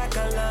love you like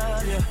I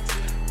love you.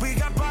 We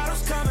got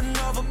bottles coming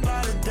over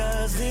by the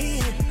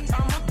dozen.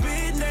 I'm a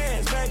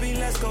business, baby,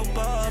 let's go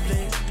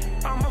public.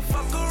 I'ma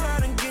fuck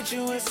around and get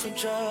you in some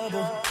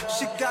trouble.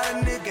 She got a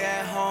nigga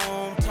at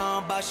home,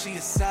 talking about she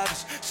a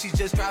savage. She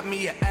just dropped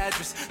me an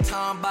address,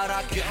 talking about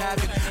I can have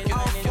it.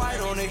 Off-white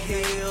on the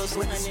heels,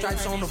 with the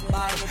stripes on the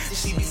bottom.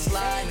 She be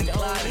sliding and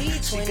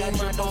gliding. She got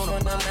drip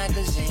on the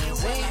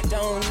magazine.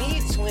 Don't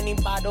need 20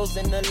 bottles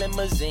in the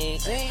limousine.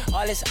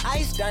 All this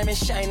ice diamond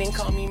shining,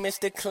 call me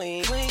Mr.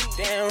 Clean.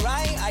 Damn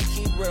right, I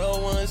keep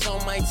real ones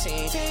on my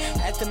team.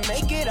 Had to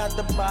make it out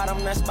the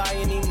bottom, that's by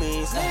any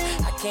means.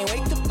 I can't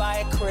wait to buy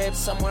a crib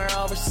somewhere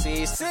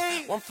overseas.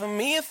 One for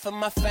me and for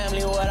my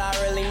family, what I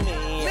really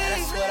need. Yeah,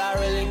 that's what I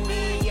really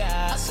need.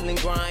 Yeah, hustle and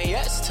grind,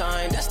 yes,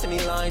 time, destiny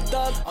lined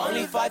up.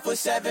 Only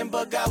 5'7",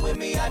 but got with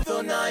me, I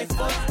feel 9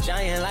 foot.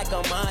 Giant like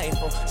a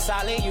mindful,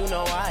 solid, you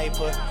know I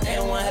put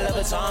in one hell of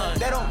a time.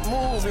 They don't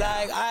move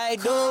like I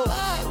do.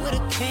 Come with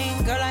a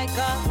king, girl, I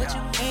got what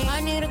you need.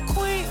 I need a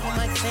queen on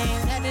my team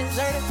that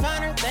deserve to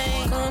find her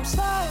thing. Come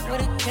slide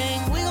with a king,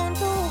 we gon'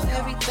 do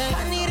everything.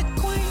 I need a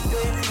queen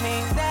with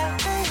me that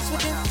thinks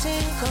with your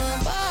team.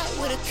 Come by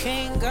with a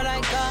king, girl, I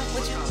got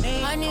what you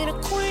need. I need a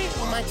queen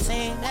on my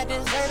team that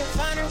deserve to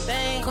find her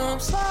thing. Come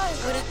slide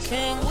with a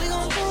king, we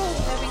gon' do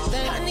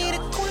everything. I need a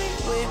queen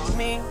with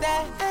me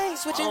that ain't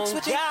switching.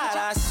 God,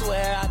 I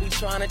swear I be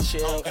tryna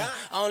chill.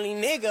 Only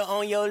nigga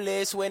on your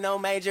list with no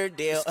major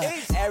deal.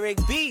 Eric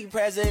B,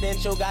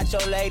 presidential, got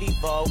your lady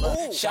vote.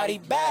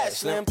 Shawty bad,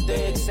 slim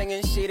thick,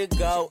 singing she to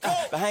go.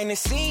 Behind the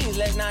scenes,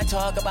 let's not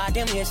talk about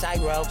them hits I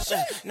wrote.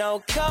 No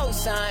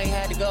cosign,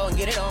 had to go and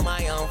get it on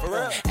my own. For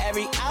real.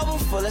 Every album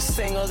full of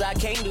singles, I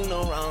can't do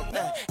no wrong.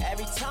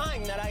 Every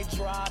time that I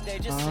drop, they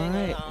just sing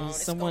along. And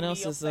someone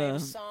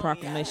else's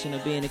proclamation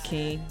of being a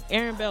king.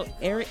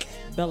 Eric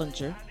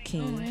Bellinger,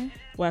 king.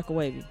 Whack a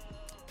wavy.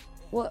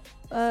 Well,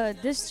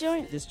 this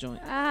joint. This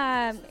joint.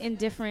 I'm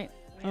indifferent.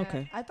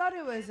 Okay. I thought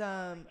it was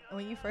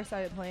when you first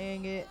started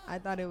playing it. I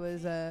thought it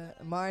was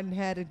Martin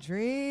Had a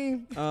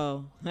Dream.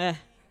 Oh,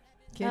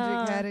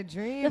 Kendrick Had a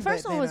Dream. The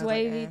first but one then was I like,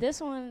 wavy.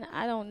 This one,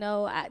 I don't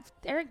know.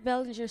 Eric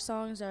Bellinger's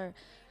songs are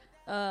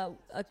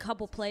a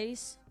couple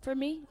plays for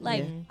me.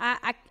 Like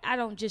I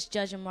don't just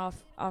judge him off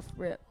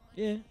rip.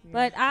 yeah.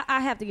 But I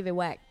have to give it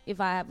whack if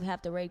I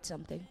have to rate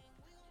something.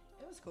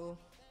 It was cool.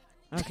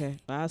 Okay,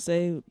 I'll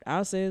say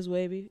it's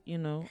wavy. You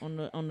know,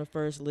 on the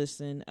first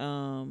listen.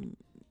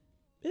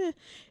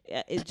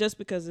 It's just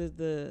because of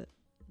the.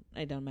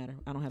 It don't matter.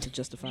 I don't have to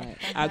justify it.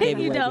 I gave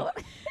it You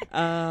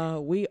wavy.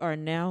 We are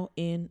now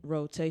in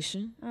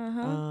rotation,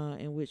 Uh-huh.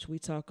 in which we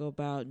talk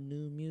about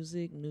new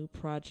music, new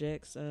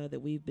projects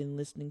that we've been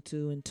listening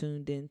to and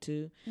tuned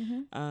into.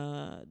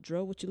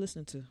 Dro, what you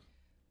listening to?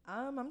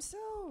 I'm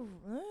still.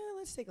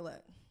 Let's take a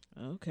look.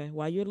 Okay,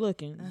 while you're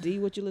looking, D,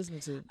 what you listening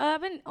to? I've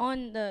been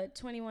on the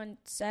 21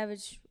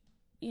 Savage,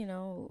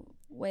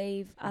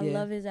 wave. I Yeah.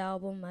 love his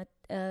album.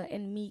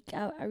 And Meek.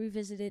 I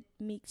revisited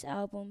Meek's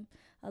album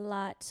a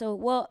lot. So,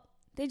 well,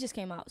 they just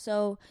came out.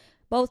 So,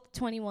 both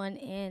 21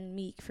 and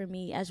Meek for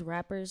me as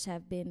rappers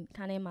have been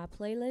kind of in my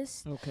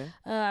playlist. Okay.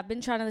 I've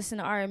been trying to listen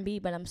to R&B,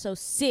 but I'm so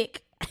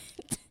sick.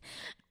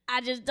 I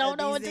just don't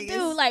know what to These do.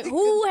 niggas. Like,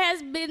 who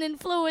has been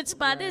influenced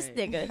by this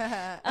nigga?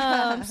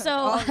 So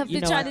I've You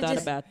been know, I trying to thought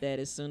just. about that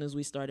as soon as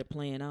we started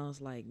playing. I was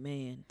like,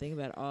 man, think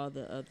about all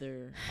the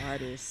other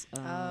artists.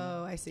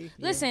 Oh, I see.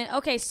 Listen,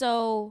 okay,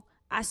 so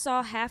I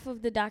saw half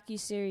of the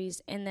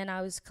docuseries, and then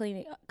I was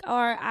cleaning,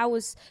 or I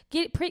was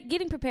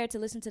getting prepared to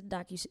listen to the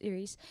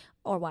docuseries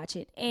or watch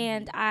it,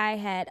 and I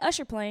had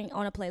Usher playing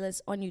on a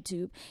playlist on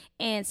YouTube,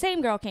 and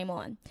Same Girl came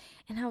on,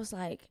 and I was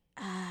like,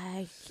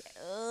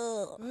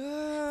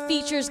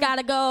 features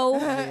gotta go.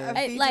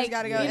 Features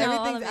gotta go. all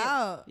Everything's of it.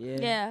 out.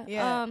 Yeah.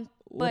 Yeah.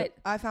 But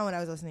I found what I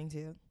was listening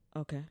to.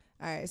 Okay.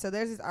 All right, so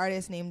there's this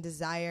artist named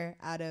Desire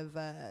out of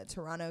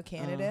Toronto,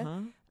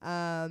 Canada.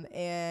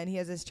 And he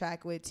has this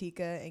track with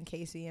Tika and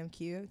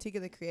KCMQ. Tika,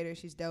 the creator,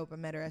 she's dope. I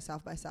met her at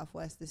South by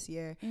Southwest this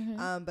year.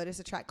 But it's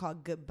a track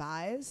called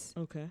Goodbyes.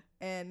 Okay.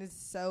 And it's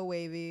so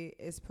wavy.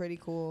 It's pretty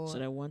cool. So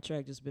that one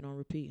track just been on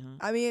repeat, huh?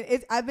 I mean,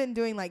 I've been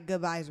doing like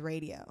Goodbyes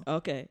radio.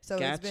 Okay. So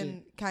it's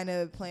been kind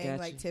of playing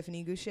like Gotcha.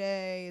 Tiffany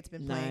Goucher. It's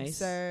been playing Nice.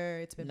 Sir.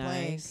 It's been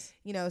playing,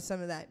 Nice.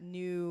 some of that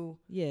new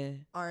Yeah.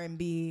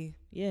 R&B.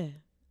 Yeah.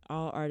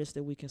 All artists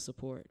that we can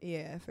support.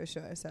 Yeah, for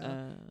sure. So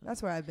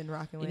that's where I've been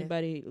rocking with.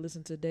 Anybody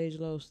listen to Dej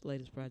Loaf's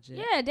latest project?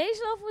 yeah, Dej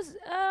Loaf was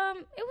it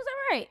was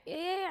alright.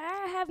 Yeah,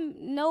 I have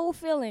no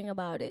feeling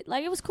about it.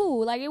 Like, it was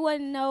cool. Like, it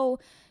wasn't no,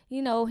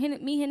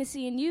 me,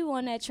 Hennessy, and you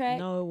on that track.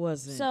 No, it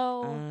wasn't.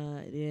 So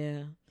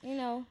yeah.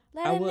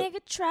 Let I a would-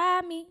 nigga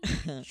try me,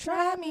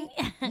 try me.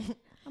 I'm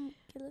gonna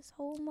kill this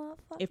whole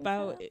motherfucker. If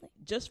I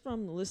just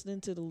from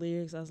listening to the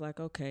lyrics, I was like,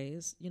 okay,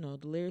 it's the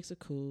lyrics are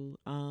cool.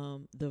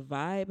 The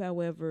vibe,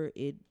 however,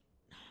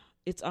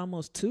 it's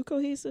almost too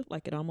cohesive.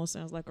 Like, it almost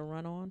sounds like a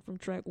run on from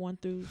track 1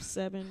 through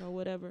 7 or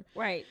whatever.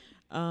 Right.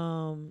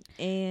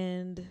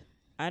 And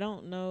I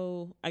don't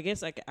know. I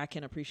guess I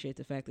can appreciate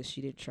the fact that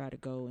she didn't try to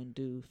go and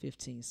do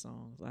 15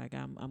 songs. Like,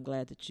 I'm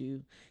glad that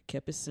you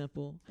kept it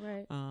simple.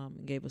 Right.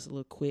 And gave us a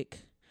little quick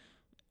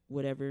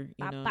whatever, you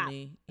Bop, know bop. what I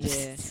mean?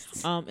 Yeah.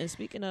 And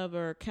speaking of,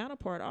 her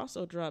counterpart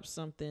also dropped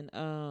something.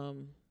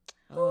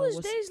 Who is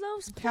what's- Dej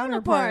Loaf's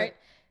Counterpart? counterpart?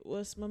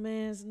 What's my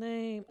man's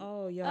name?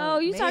 Oh, y'all. Oh,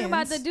 you talking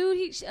about the Mans. dude?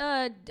 He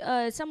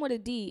some with a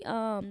D.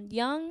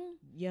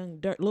 Young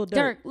Dirt, Lil Dirt.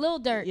 Dirk, Lil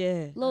Dirt,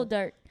 Yeah. Lil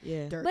Dirt.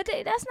 Yeah. Dirt. But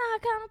that's not her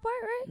counterpart,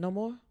 right? No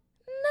more?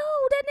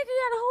 No, that nigga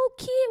got a whole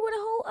kid with a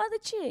whole other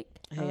chick.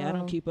 Hey, I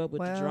don't keep up with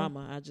well. the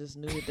drama. I just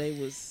knew that they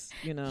was,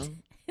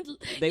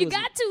 They You was-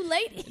 got too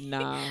late.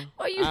 Nah.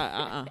 Or you-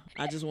 I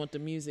just want the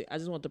music. I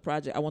just want the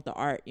project. I want the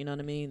art. You know what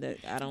I mean? That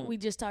I don't. We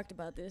just talked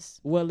about this.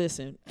 Well,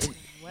 listen,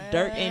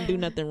 Dirk ain't do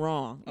nothing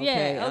wrong.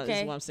 Okay, Yeah, okay.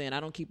 That's what I'm saying. I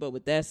don't keep up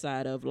with that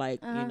side of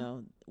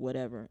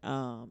whatever.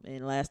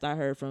 And last I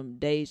heard from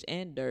Dej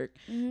and Dirk,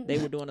 they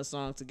were doing a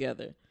song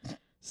together.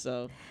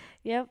 So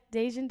Yep,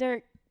 Dej and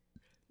Dirk.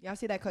 Y'all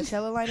see that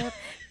Coachella lineup?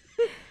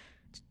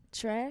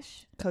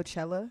 Trash.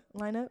 Coachella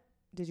lineup?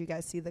 Did you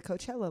guys see the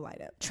Coachella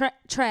lineup?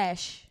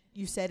 Trash.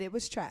 You said it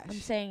was trash. I'm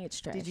saying it's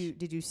trash.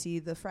 Did you see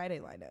the Friday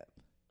lineup?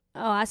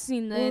 Oh, I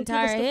seen the Well, give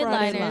entire us the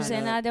Friday headliners,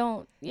 and lineup. I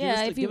don't.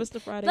 Yeah, if you give us the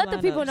Friday. let the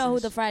people lineup, know who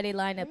sis. the Friday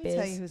Let lineup me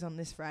tell you is. who's on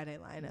this Friday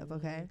lineup,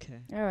 okay? Okay.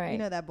 All right. You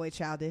know that boy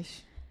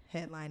Childish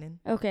headlining.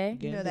 Okay.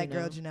 You know that Gambino.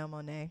 girl Janelle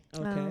Monáe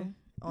Okay.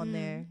 on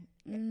there.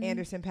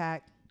 Anderson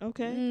 .Paak,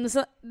 Okay.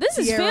 So this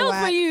is Tierra filled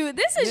for Whack. you.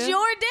 This is Yeah.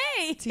 your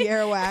day.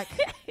 Tierra Whack.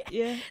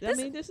 Yeah. I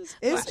mean, this is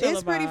It's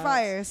Coachella pretty vibes.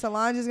 fire.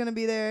 Solange is gonna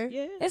be there.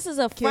 Yeah. This is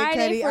a Kid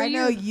Friday Cudi. for I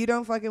know you. you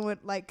don't fucking with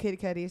like Kid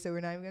Cudi, so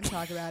we're not even gonna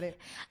talk about it.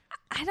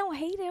 I don't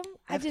hate him.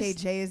 I just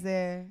FKJ is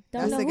there.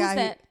 Don't That's know the who's guy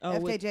that. Oh,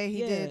 who with- FKJ he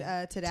did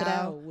yeah. Tadao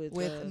Tadao with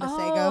with,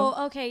 Masego.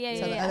 Oh, okay, yeah,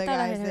 So the yeah. I other thought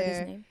I guy's had heard his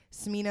there. name.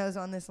 Smino's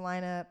on this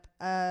lineup.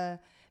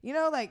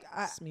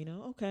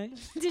 Smino. Okay.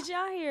 Did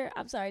y'all hear?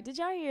 I'm sorry. Did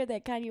y'all hear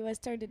that Kanye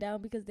West turned it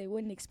down because they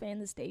wouldn't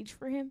expand the stage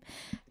for him?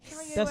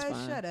 Kanye That's West,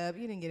 fine. shut up.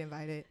 You didn't get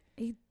invited.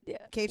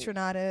 Kate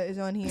Renata is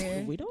on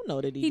here. We don't know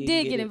that He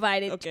did get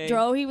invited, Okay.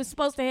 Dro. He was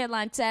supposed to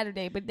headline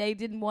Saturday, but they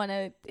didn't want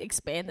to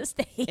expand the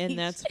stage. And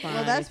that's fine.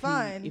 Well, that's if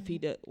fine. If he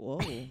does, whoa,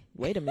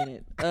 wait a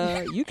minute.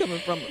 You coming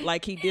from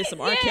like he did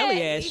some R.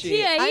 Kelly ass shit.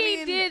 Yeah, I he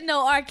mean- did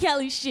no R.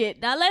 Kelly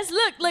shit. Now let's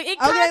look in Okay,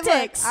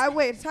 context. look,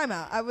 wait, time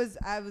out. I was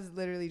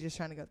literally just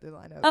trying to go through the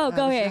lineup. Oh,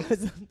 go ahead.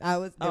 There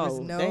was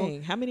no.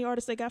 Dang. How many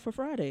artists they got for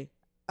Friday?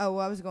 Oh,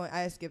 well,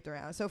 I skipped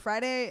around. So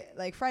Friday,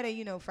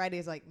 Friday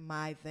is like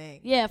my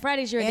thing. Yeah,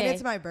 Friday's your And day.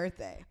 it's my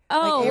birthday. Oh,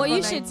 Like, well, April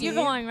you should. 19th. You're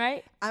going,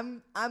 right?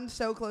 I'm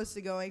so close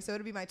to going. So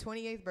it'll be my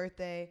 28th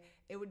birthday.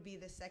 It would be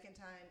the second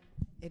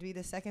time. It'd be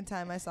the second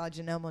time I saw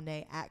Janelle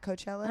Monáe at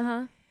Coachella,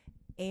 Uh-huh.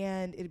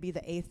 and it'd be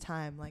the 8th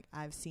time like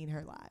I've seen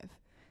her live.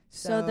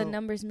 So the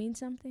numbers mean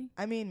something?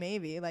 I mean,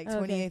 maybe like Okay.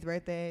 28th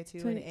birthday, 2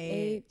 and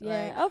 8. Yeah.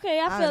 Like,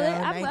 okay, I feel don't it.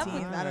 know, I'm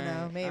 19th. I don't know.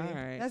 Alright, Maybe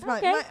alright. that's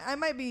Okay. I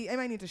might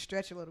need to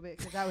stretch a little bit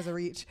because that was a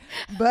reach,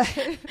 but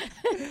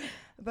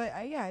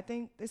yeah, I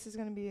think this is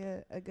gonna be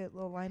a good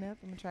little lineup.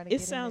 I'm gonna try to. It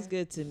get sounds in there.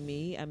 good to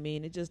me. I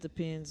mean, it just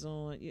depends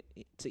on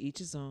to each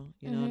his own.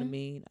 You know what I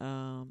mean?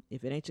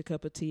 If it ain't your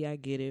cup of tea, I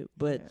get it.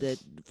 But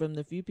from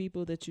the few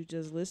people that you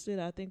just listed,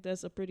 I think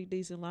that's a pretty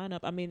decent lineup.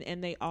 I mean,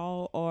 and they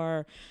all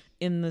are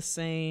in the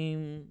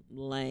same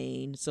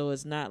lane, so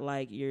it's not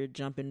like you're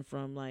jumping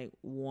from like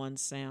one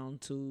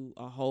sound to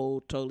a whole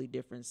totally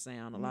different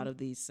sound. A lot of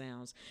these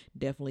sounds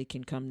definitely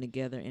can come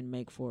together and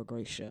make for a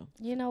great show.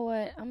 You know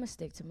what? I'm gonna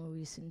stick to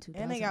Maurice in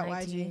 2019. And they got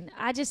YG.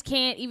 I just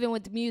can't, even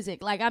with the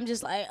music. Like I'm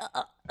just like.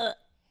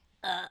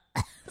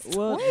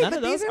 Well, Wait, none but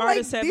of those these are,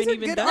 artists like, haven't these are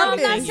even good done No, I'm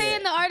artists. not anything saying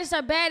yet. the artists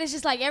are bad. It's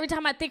just like every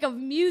time I think of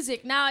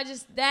music, now I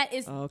just that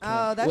is Okay.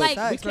 Oh, that like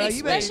sucks, bro.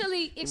 You better-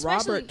 especially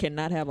Robert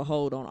cannot have a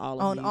hold on all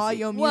of on all music.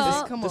 your music.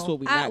 Well, Come That's on. what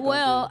we not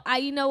gonna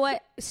do. you know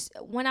what?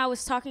 When I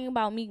was talking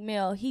about Meek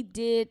Mill, he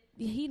did.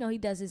 He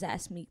does his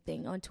Ask Meek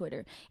thing on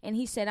Twitter, and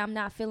he said, "I'm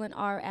not feeling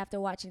R after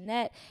watching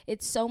that.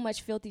 It's so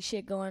much filthy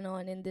shit going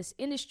on in this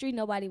industry.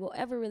 Nobody will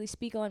ever really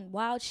speak on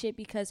wild shit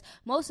because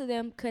most of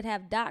them could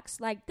have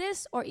docs like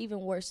this or even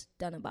worse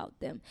done about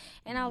them."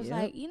 And I was Yep.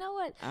 like, you know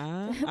what?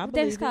 I That's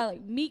believe it. called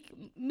like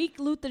Meek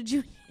Luther Jr.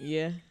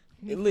 Yeah.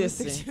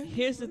 Listen,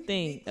 here's the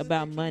thing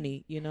about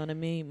money. You know what I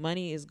mean?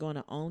 Money is going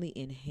to only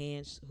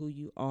enhance who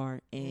you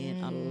are.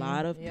 And a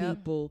lot of yep.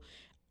 people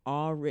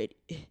already.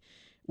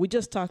 We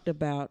just talked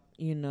about,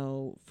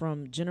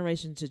 from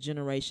generation to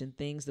generation,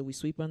 things that we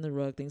sweep under the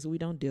rug, things that we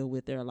don't deal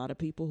with. There are a lot of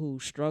people who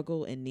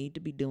struggle and need to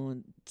be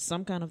doing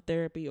some kind of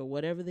therapy or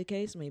whatever the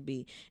case may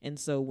be. And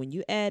so when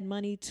you add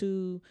money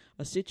to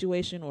a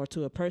situation or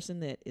to a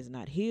person that is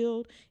not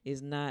healed,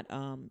 is not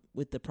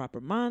with the proper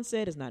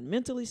mindset, is not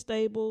mentally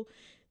stable,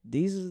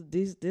 this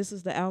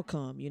is the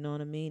outcome, you know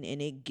what I mean?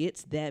 And it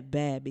gets that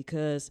bad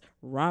because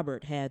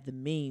Robert had the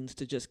means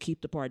to just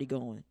keep the party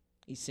going,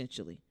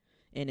 essentially.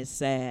 And it's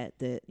sad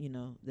that,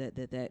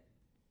 that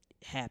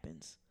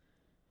happens.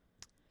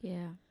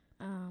 Yeah.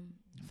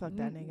 Fuck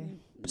that nigga.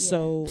 Yeah.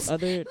 So Look,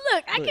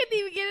 I couldn't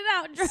even get it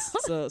out,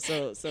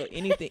 Drew. So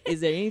anything,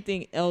 is there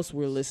anything else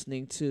we're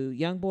listening to?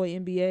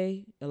 Youngboy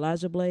NBA,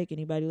 Elijah Blake,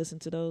 anybody listen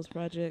to those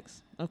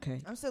projects?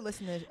 Okay. I'm still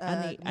listening to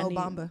I need- Mo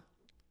Bamba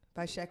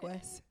by Sheck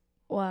West.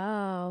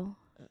 Wow.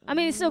 I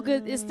mean, it's still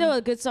good. It's still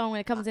a good song when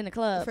it comes in the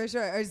club. For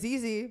sure. Or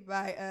ZZ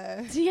by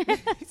Yeah,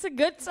 it's a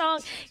good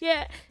song.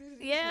 Yeah.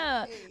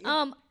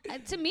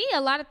 To me,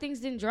 a lot of things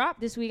didn't drop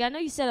this week. I know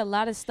you said a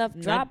lot of stuff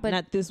dropped, but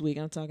not this week.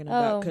 I'm talking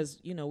about because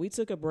we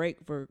took a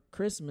break for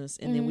Christmas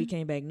and then we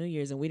came back New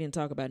Year's and we didn't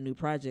talk about new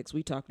projects.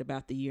 We talked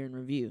about the year in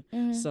review.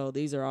 So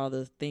these are all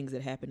the things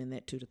that happened in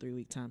that 2 to 3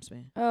 week time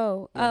span.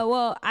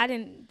 Well, I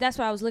didn't. That's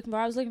what I was looking for.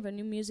 I was looking for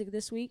new music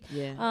this week.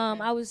 Yeah.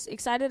 I was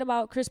excited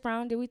about Chris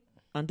Brown. Did we?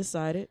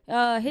 Undecided.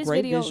 His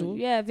Great video, visual.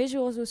 yeah,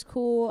 visuals was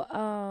cool.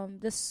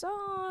 The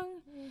song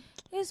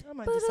is.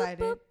 I'm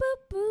undecided.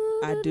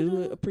 I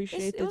do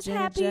appreciate It the was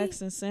Janet happy.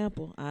 Jackson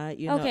sample.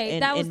 Okay,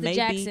 that was the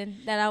Jackson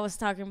that I was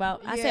talking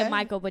about. I Yeah. said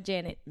Michael, but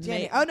Janet.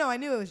 Janet. Oh, no, I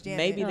knew it was Janet.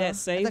 Maybe Oh. that I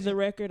saves thought the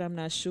record. I'm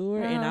not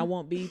sure, and I Uh-huh.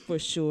 won't be for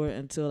sure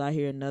until I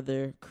hear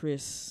another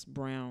Chris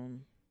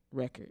Brown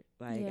record.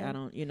 Like Yeah. I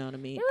don't, you know what I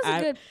mean. It was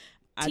a good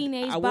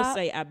teenage I will bop.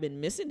 say I've been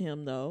missing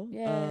him though.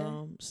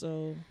 Yeah.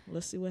 So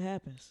let's see what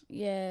happens.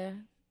 Yeah.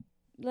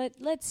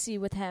 Let's see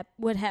what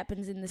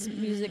happens in this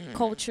music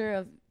culture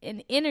of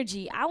and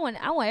energy. I want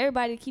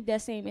everybody to keep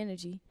that same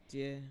energy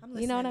Yeah. I'm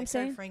You know what listening I'm to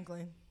saying? Kurt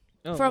Franklin.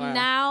 Oh, from wow.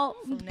 now.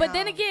 From But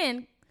then now.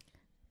 again,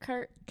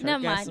 Kurt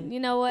never got mind. some- You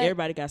know what?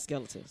 Everybody got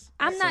skeletons.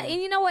 I'm not. So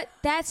And you know what?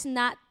 That's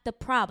not the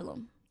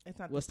problem. It's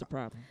not what's the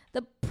problem?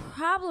 The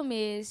problem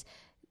is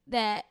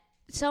that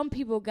some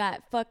people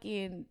got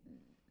fucking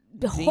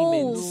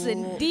holes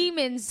and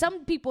demons.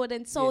 Some people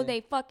then sold Yeah.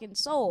 their fucking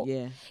soul.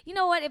 Yeah. You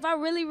know what? If I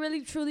really,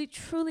 really, truly,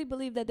 truly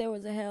believe that there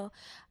was a hell,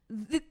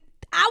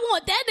 I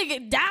want that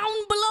nigga down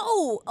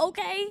below,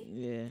 okay?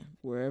 Yeah,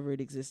 wherever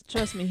it exists.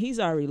 Trust me, he's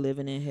already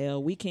living in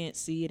hell. We can't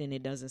see it, and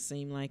it doesn't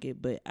seem like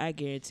it, but I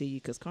guarantee you,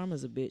 because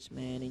karma's a bitch,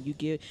 man, and you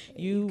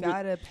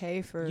gotta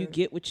pay for. You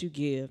get what you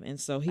give, and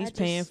so he's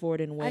paying for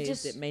it in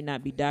ways that may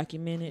not be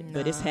documented,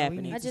 but it's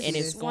happening. I just and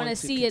it's want to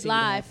see it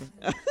live.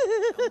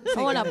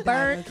 I want to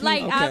burn.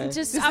 Like, Okay.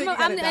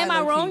 am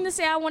I wrong to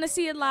say I want to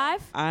see it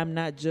live? I'm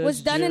not judging. What's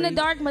done in the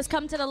dark must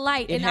come to the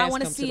light, and I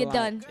want to see it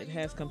done. It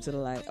has come to the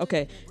light.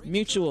 Okay,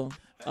 Mutual,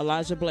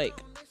 Elijah Blake,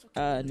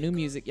 new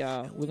music,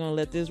 y'all. We're gonna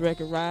let this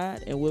record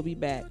ride, and we'll be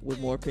back with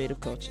more creative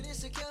culture.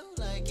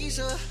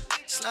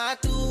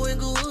 Slide through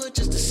Inglewood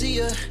just to see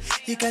her.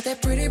 You got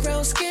that pretty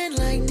brown skin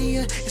like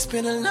Nia. It's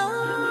been a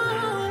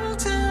long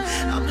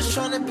time. I'm just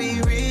trying to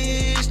be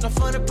rich, no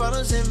funny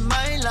problems in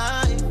my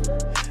life.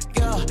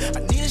 Girl, I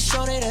need a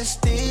shorty that's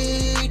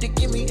thick to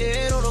give me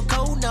head on a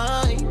cold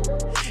night.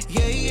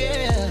 Yeah,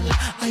 yeah.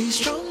 Are you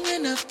strong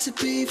enough to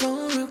be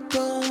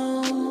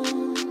vulnerable?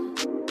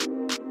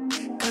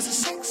 Cause the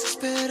sex is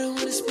better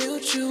when it's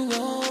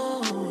mutual.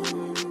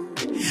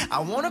 I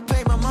wanna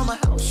pay my mama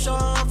house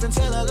off and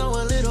tell her go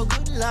a little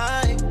good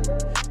life.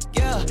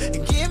 Yeah,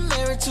 and get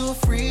married to a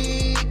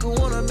freak who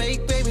wanna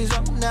make babies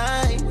all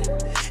night.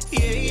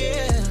 Yeah,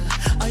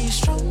 yeah. Are you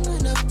strong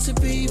enough to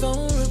be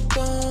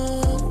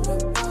vulnerable?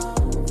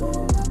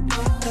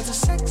 Cause the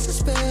sex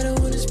is better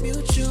when it's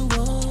mutual.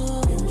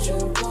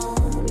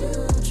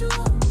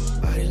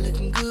 Body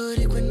looking good,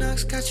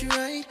 Equinox got you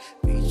right.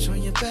 Reach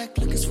on your back,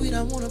 looking sweet,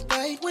 I wanna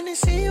bite. When they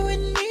see you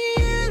in me,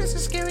 yeah, it's a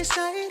scary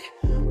sight.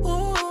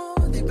 Ooh.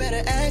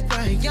 Better act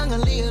right. Young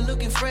Aaliyah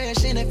looking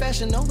fresh in a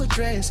fashion over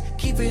dress.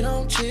 Keep it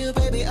on chill,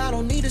 baby, I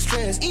don't need a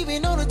stress.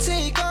 Even on the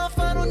takeoff,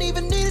 I don't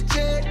even need a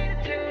jet.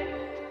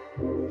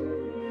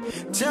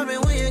 Tell me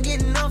when you're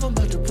getting off, I'm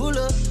about to pull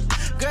up.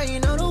 Girl, you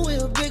know the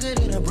wheel bigger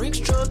than a Brinks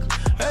truck.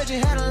 Heard you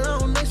had a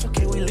long night, so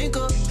can we link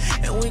up?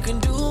 And we can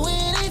do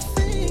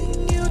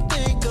anything you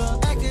think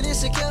of. Acting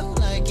insecure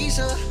like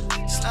Issa.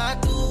 Slide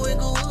through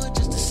Inglewood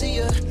just to see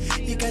her.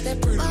 You got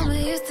that pretty. Mama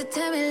used to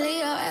tell me, leave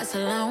your ass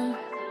alone.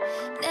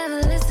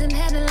 Never listened,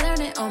 had to learn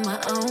it on my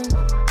own.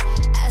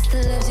 I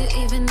still loved you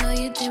even though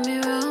you did me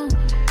wrong.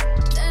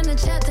 Turn the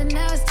chapter,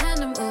 now it's time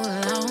to move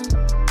along.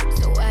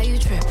 So why you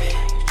tripping?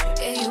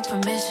 Gave you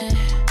permission.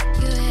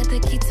 You had the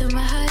key to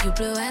my heart, you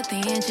blew out the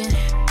engine.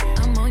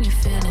 I'm on your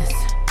feelings,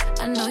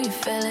 I know you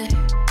feel it.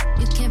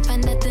 You can't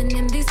find nothing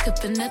in these good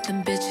for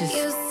nothing bitches.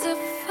 You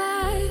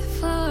survived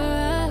for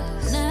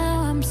us,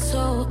 now I'm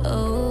so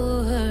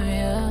over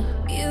you.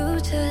 You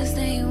just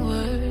ain't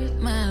worth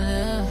my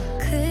love.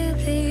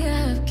 Clearly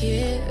I've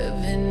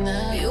given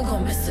up. You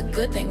gon' miss a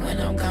good thing when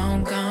I'm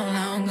gone,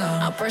 long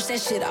gone. I'll brush that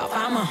shit off,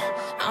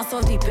 I'm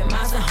so deep in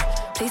my zone.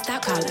 Please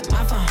stop calling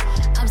my phone.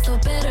 I'm so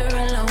better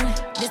alone.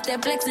 This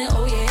that flexing,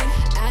 oh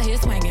yeah. Out here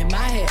swinging my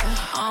head.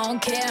 I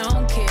don't care.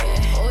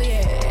 Oh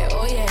yeah,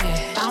 oh yeah.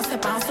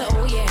 Bounce it,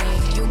 oh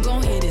yeah. You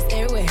gon' hit this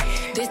everywhere.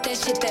 This that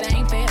shit that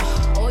ain't fair.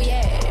 Oh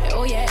yeah.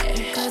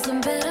 Cause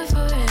I'm better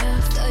for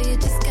real. So you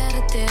just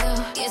gotta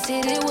deal. Yes,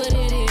 it is what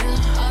it is.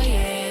 Oh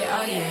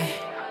yeah.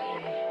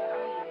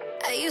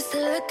 I used to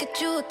look at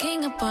you a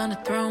king upon a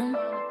throne.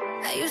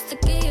 I used to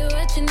give you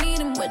what you need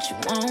and what you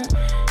want.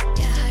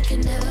 Yeah, I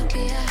can never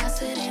be a house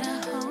within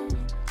a home.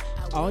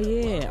 Oh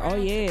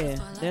yeah.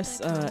 That's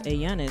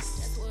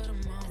Ayannis.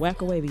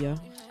 Whack a wavy, y'all.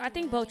 I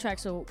think both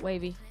tracks are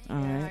wavy. All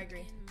right. I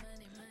agree.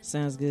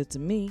 Sounds good to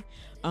me.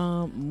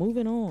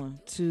 Moving on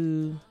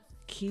to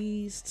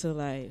Keys to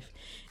Life.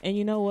 And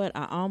you know what?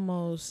 I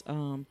almost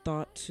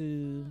thought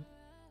to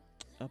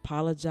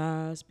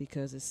apologize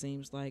because it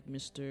seems like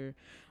Mr.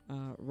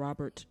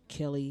 Robert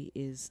Kelly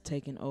is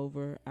taking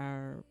over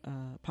our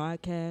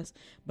podcast.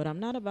 But I'm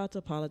not about to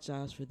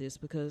apologize for this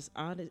because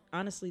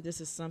honestly,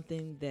 this is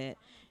something that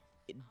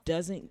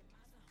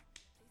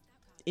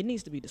it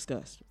needs to be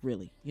discussed,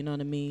 really. You know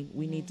what I mean?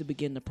 We need to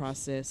begin the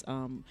process,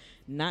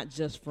 not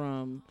just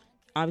from,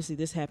 obviously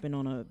this happened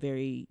on a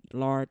very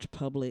large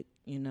public,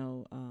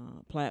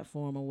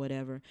 platform or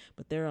whatever,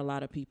 but there are a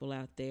lot of people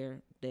out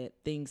there that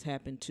things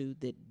happen to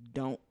that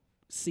don't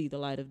see the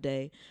light of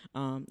day.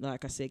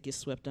 Like I said, get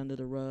swept under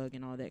the rug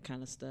and all that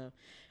kind of stuff.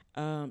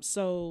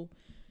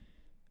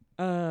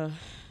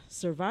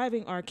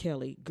 Surviving R.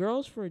 Kelly,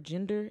 Girls for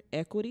Gender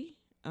Equity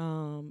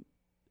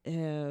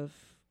have,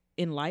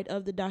 in light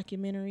of the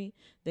documentary,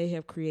 they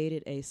have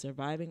created a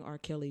Surviving R.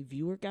 Kelly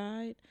viewer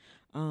guide,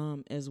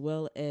 as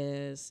well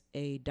as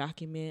a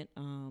document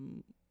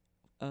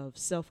of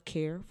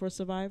self-care for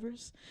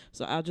survivors.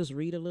 So I'll just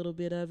read a little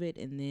bit of it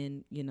and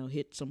then,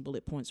 hit some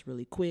bullet points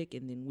really quick,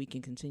 and then we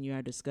can continue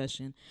our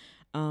discussion.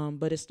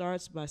 But it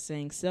starts by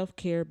saying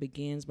self-care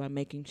begins by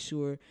making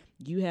sure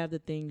you have the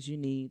things you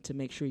need to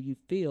make sure you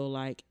feel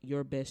like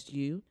your best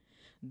you.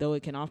 Though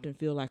it can often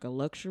feel like a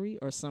luxury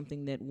or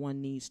something that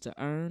one needs to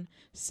earn,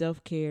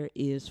 self-care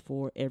is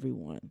for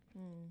everyone.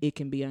 It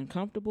can be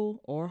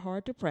uncomfortable or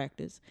hard to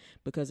practice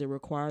because it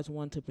requires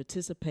one to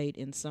participate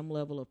in some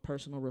level of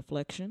personal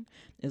reflection,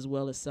 as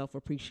well as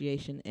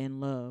self-appreciation and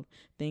love,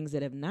 things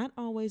that have not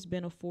always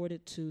been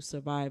afforded to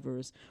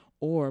survivors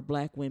or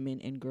Black women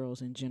and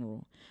girls in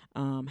general.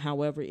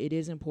 However, it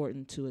is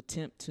important to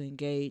attempt to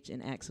engage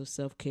in acts of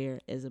self-care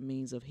as a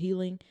means of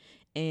healing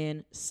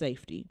and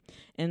safety.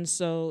 And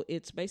so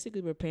it's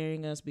basically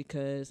preparing us,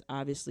 because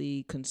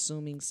obviously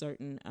consuming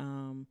certain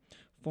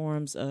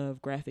forms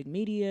of graphic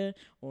media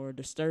or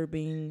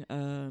disturbing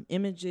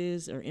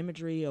images or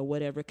imagery or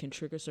whatever can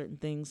trigger certain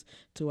things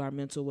to our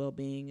mental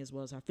well-being as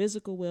well as our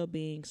physical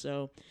well-being.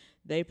 So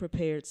they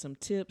prepared some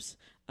tips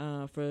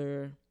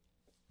for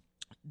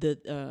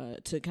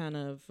to kind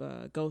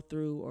of go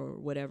through or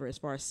whatever as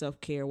far as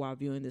self-care while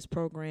viewing this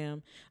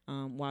program,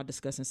 while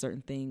discussing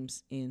certain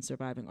themes in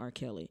Surviving R.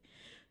 Kelly.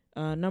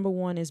 Number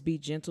one is be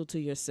gentle to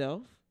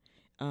yourself.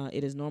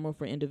 It is normal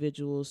for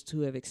individuals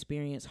to have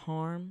experienced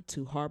harm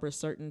to harbor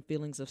certain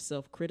feelings of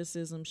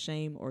self-criticism,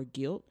 shame, or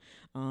guilt,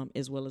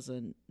 as well as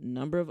a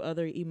number of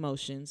other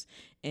emotions.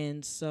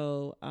 And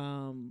so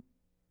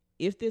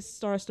if this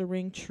starts to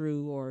ring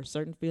true or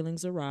certain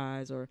feelings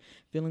arise or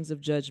feelings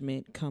of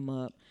judgment come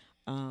up,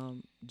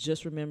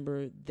 just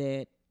remember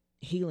that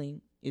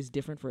healing is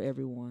different for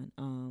everyone.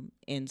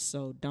 And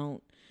so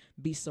don't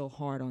be so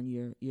hard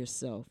on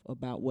yourself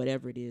about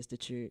whatever it is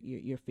that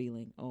you're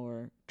feeling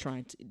or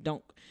trying to.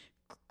 Don't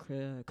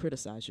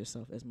criticize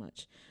yourself as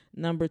much.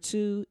 Number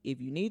two,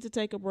 if you need to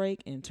take a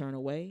break and turn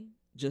away,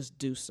 just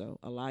do so.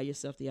 Allow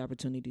yourself the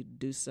opportunity to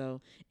do so,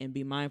 and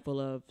be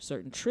mindful of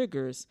certain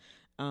triggers,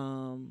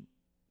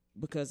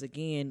 because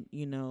again,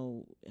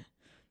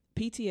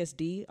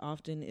 PTSD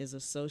often is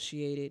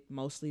associated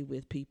mostly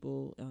with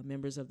people,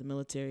 members of the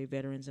military,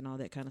 veterans, and all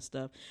that kind of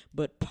stuff.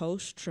 But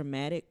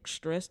post-traumatic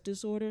stress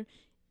disorder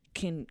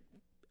can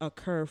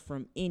occur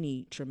from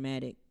any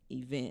traumatic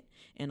event.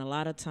 And a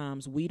lot of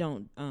times we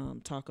don't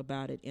talk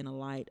about it in a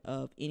light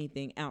of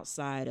anything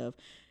outside of,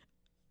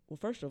 well,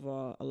 first of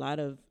all, a lot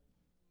of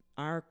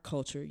our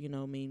culture,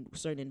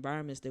 certain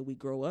environments that we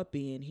grow up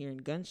in, hearing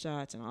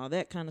gunshots and all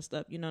that kind of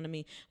stuff,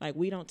 like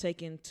we don't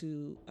take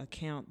into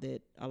account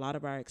that a lot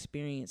of our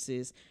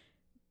experiences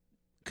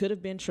could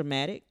have been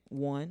traumatic,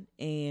 one,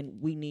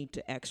 and we need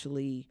to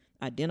actually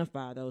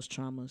identify those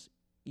traumas.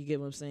 You get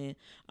what I'm saying?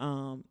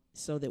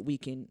 So that we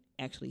can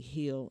actually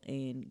heal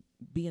and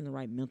be in the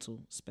right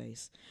mental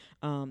space.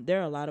 There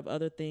are a lot of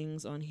other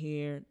things on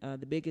here.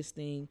 The biggest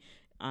thing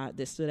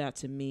that stood out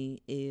to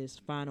me is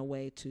find a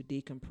way to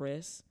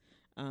decompress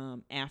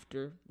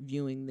after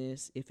viewing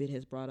this, if it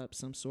has brought up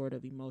some sort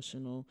of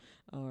emotional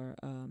or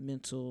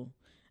mental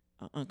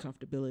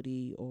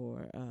uncomfortability,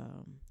 or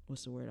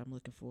what's the word I'm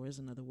looking for? Is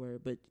another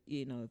word. But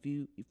if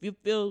you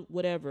feel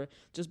whatever,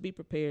 just be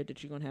prepared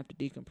that you're gonna have to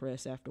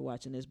decompress after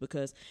watching this,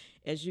 because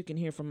as you can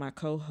hear from my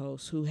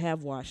co-hosts who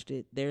have watched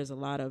it, there's a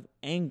lot of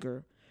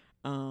anger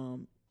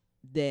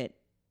that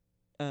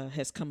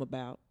has come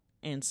about.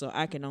 And so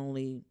I can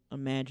only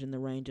imagine the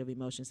range of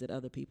emotions that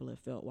other people have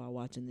felt while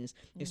watching this,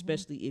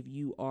 especially if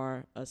you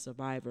are a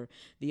survivor.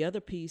 The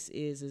other piece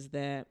is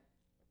that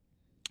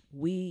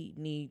we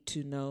need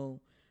to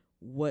know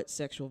what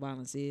sexual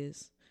violence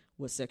is,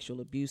 what sexual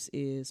abuse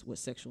is, what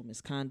sexual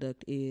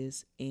misconduct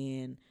is,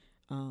 and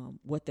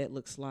what that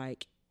looks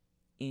like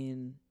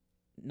in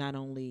not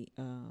only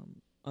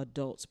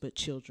adults but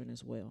children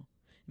as well.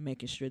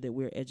 Making sure that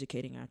we're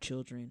educating our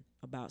children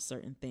about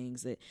certain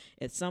things that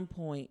at some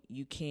point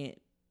I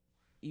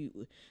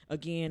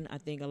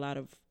think a lot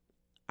of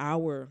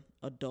our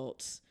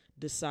adults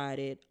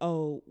decided,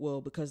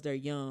 because they're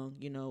young,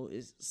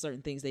 is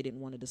certain things they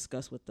didn't want to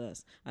discuss with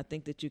us. I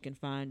think that you can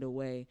find a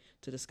way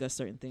to discuss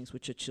certain things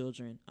with your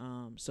children,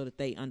 so that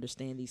they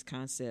understand these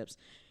concepts.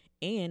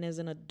 And as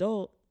an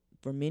adult,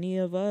 for many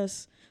of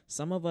us,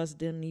 some of us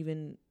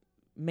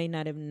may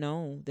not have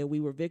known that we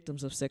were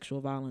victims of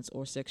sexual violence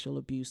or sexual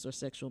abuse or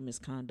sexual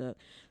misconduct.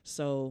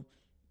 So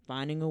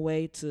finding a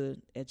way to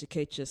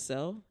educate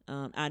yourself.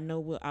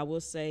 I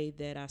will say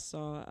that I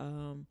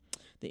saw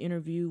the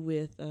interview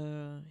with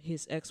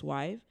his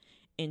ex-wife,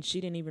 and she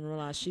didn't even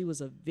realize she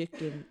was a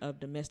victim of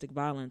domestic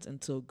violence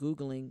until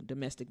Googling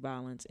domestic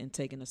violence and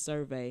taking a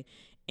survey,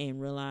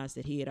 and realized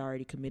that he had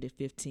already committed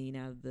 15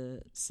 out of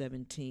the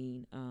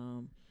 17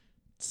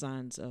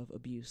 signs of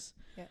abuse,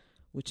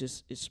 which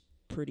is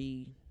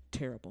pretty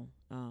terrible,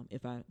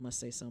 if I must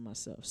say so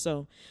myself.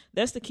 So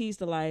that's the keys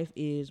to life,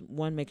 is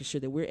one, making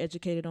sure that we're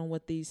educated on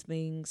what these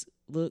things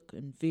look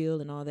and feel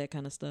and all that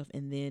kind of stuff.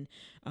 And then,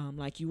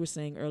 like you were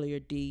saying earlier,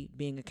 D,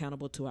 being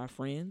accountable to our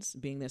friends,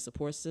 being their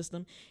support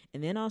system.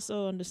 And then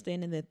also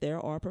understanding that there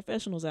are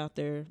professionals out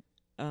there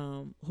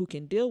who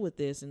can deal with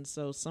this. And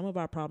so some of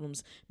our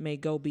problems may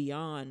go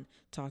beyond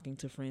talking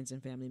to friends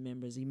and family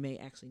members. You may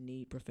actually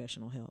need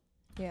professional help.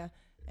 Yeah.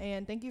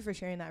 And thank you for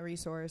sharing that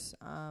resource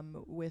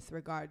with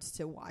regards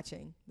to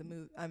watching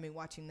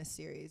watching this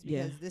series,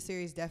 because this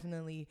series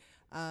definitely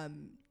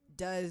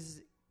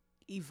does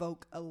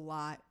evoke a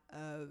lot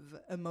of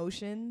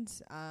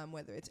emotions,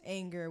 whether it's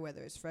anger,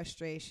 whether it's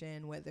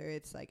frustration, whether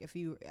it's like if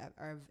you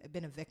have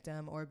been a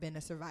victim or been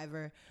a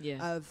survivor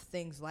of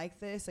things like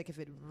this, like if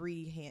it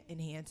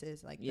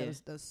enhances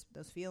those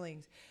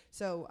feelings.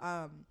 So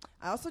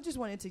I also just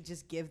wanted to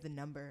just give the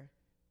number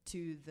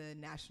to the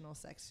National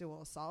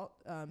Sexual Assault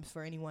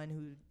for anyone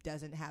who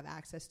doesn't have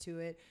access to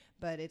it.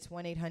 But it's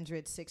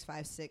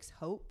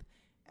 1-800-656-HOPE.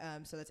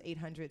 So that's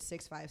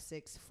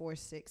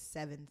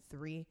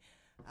 800-656-4673.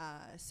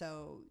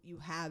 So you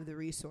have the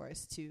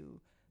resource to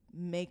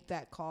make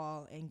that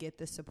call and get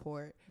the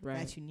support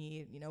that you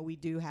need. You know, we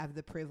do have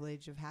the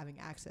privilege of having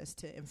access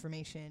to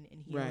information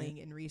and healing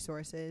and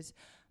resources.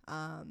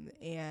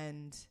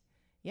 And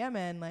yeah,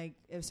 man, like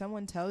if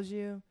someone tells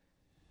you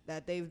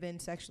that they've been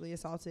sexually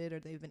assaulted or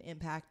they've been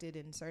impacted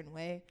in a certain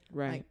way,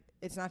 like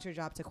it's not your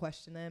job to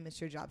question them. It's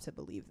your job to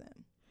believe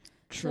them.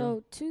 True.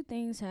 So 2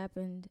 things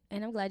happened,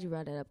 and I'm glad you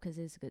brought it up because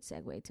it's a good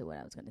segue to what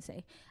I was going to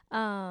say.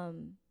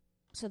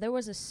 So there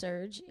was a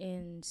surge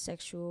in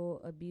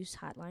sexual abuse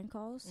hotline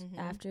calls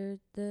after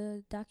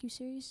the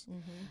docuseries.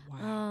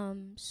 Wow.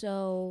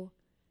 So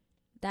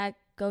that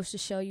goes to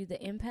show you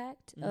the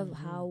impact of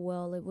how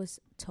well it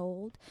was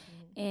told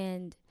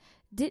and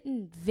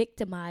didn't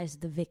victimize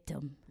the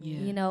victim.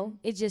 You know,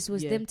 it just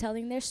was them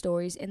telling their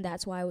stories, and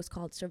that's why it was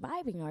called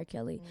Surviving R.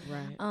 Kelly.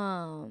 Right.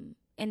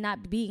 And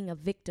not being a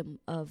victim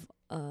of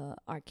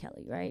R.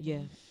 Kelly, right?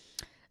 Yeah.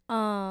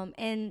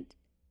 And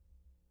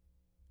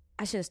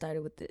I should have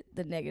started with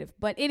the negative.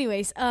 But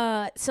anyways,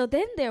 so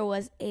then there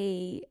was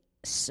a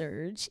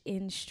surge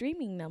in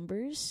streaming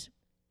numbers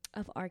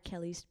of R.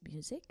 Kelly's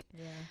music.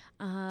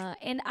 Yeah.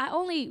 And I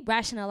only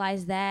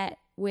rationalize that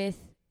with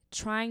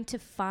trying to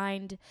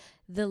find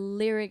the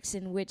lyrics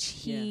in which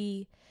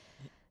he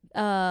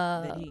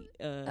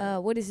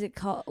what is it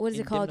called? What is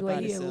it called?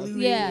 Where he alluded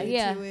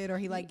to it, or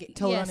he like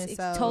told on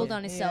himself. Told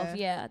on himself.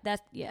 Yeah,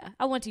 that's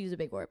I want to use a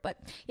big word, but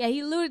yeah,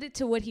 he alluded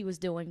to what he was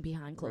doing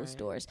behind closed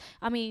doors.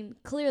 I mean,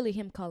 clearly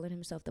him calling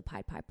himself the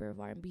Pied Piper of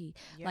R&B,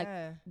 like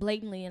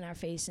blatantly in our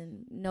face,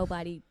 and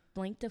nobody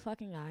blinked a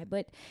fucking eye.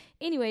 But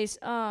anyways,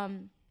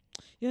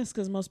 yes,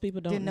 because most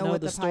people don't know what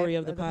the story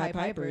of the Pied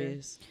Piper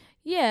is.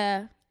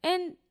 Yeah,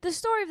 and the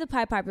story of the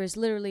Pied Piper is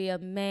literally a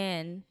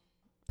man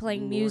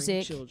playing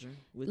music,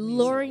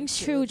 luring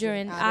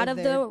children out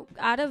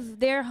of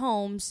their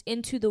homes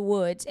into the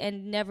woods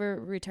and never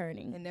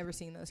returning, and never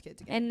seeing those kids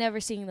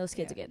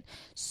again.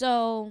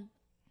 So,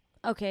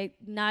 okay,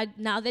 now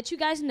that you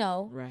guys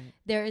know,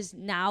 there is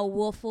now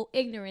willful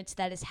ignorance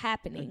that is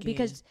happening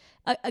because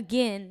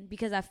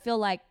I feel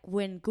like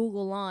when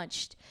Google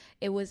launched,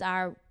 it was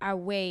our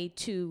way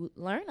to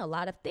learn a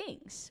lot of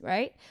things.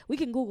 Right? We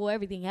can Google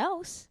everything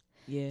else.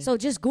 Yeah. So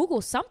just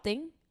Google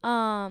something.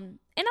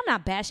 And I'm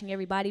not bashing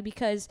everybody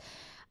because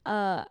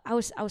I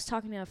was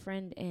talking to a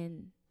friend,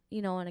 and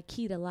you know, on a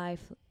key to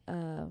life,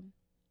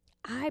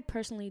 I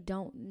personally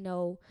don't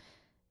know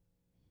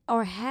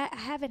or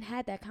haven't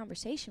had that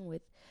conversation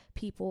with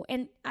people,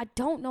 and I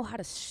don't know how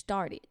to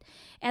start it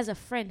as a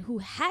friend who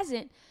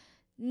hasn't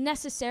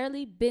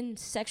necessarily been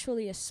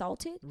sexually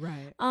assaulted.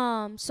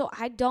 So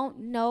I don't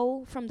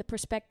know from the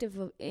perspective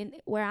of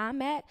where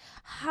I'm at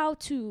how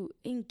to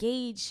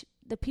engage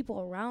the people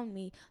around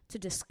me to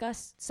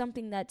discuss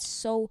something that's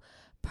so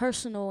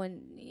personal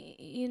and,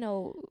 you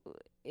know,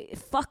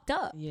 fucked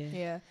up.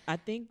 Yeah. I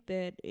think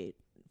that it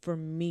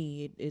would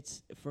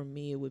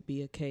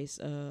be a case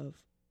of,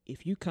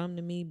 if you come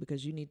to me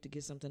because you need to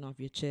get something off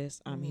your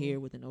chest, I'm here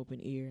with an open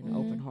ear and an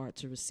open heart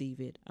to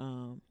receive it.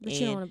 But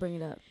you don't want to bring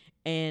it up.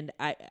 And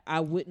I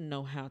wouldn't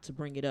know how to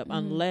bring it up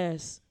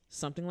unless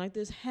something like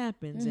this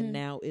happens and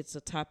now it's a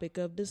topic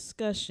of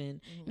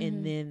discussion,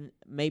 and then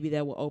maybe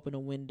that will open a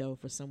window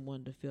for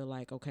someone to feel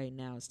like, okay,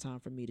 now it's time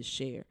for me to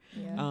share.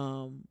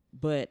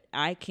 But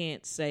I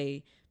can't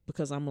say,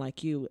 because I'm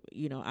like you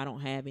know, I don't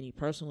have any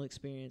personal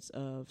experience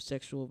of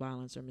sexual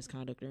violence or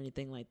misconduct or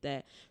anything like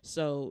that.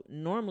 So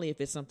normally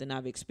if it's something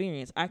I've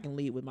experienced, I can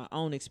lead with my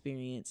own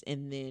experience,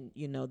 and then,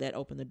 you know, that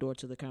opened the door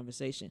to the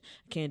conversation.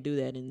 I can't do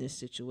that in this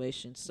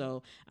situation.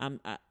 So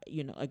I'm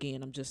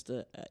just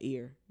a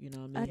ear, you know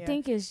what I mean? I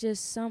think it's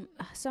just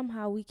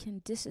somehow we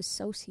can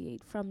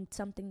disassociate from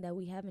something that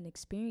we haven't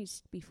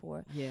experienced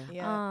before.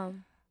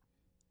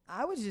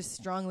 I would just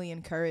strongly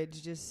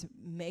encourage just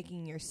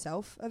making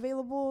yourself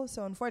available.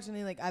 So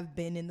unfortunately, like, I've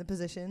been in the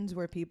positions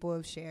where people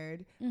have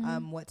shared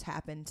what's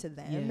happened to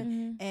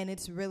them, and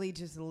it's really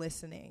just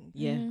listening.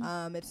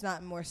 It's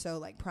not more so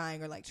like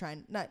prying or like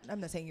trying. I'm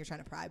not saying you're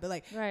trying to pry, but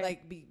like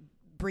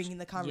bringing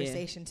the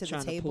conversation to the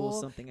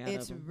table.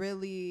 It's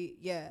really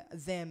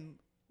them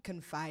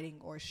confiding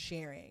or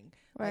sharing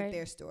like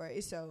their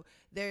story. So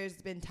there's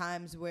been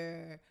times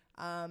where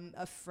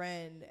a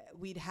friend,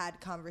 we'd had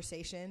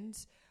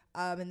conversations.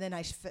 And then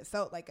I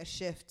felt like a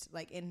shift,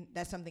 like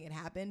that something had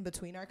happened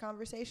between our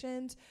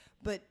conversations,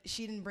 but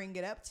she didn't bring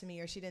it up to me,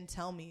 or she didn't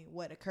tell me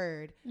what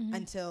occurred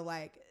until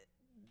like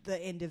the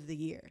end of the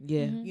year.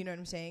 You know what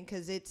I'm saying?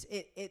 Because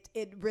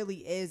it really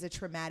is a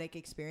traumatic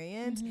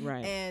experience,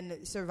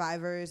 and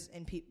survivors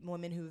and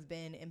women who've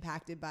been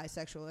impacted by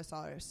sexual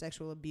assault or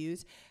sexual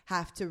abuse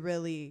have to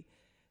really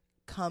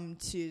come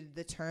to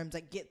the terms,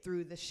 like get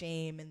through the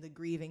shame and the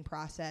grieving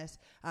process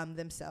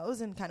themselves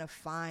and kind of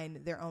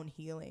find their own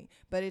healing.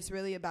 But it's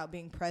really about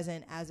being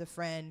present as a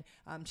friend,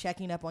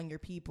 checking up on your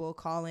people,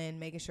 calling,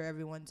 making sure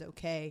everyone's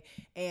okay,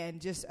 and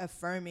just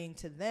affirming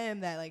to them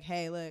that like,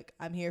 hey, look,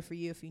 I'm here for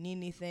you if you need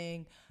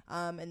anything.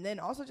 And then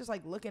also just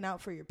like looking out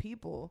for your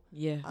people.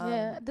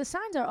 Yeah. The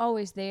signs are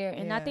always there.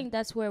 And I think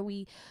that's where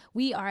we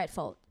are at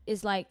fault,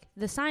 is like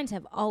the signs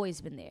have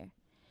always been there.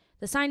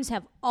 The signs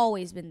have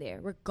always been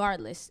there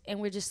regardless. And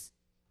we're just,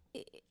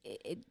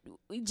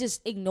 we just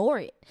ignore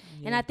it.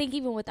 Yeah. And I think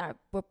even with our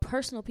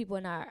personal people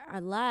in our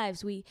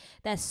lives,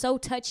 that's so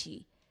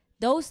touchy.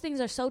 Those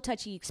things are so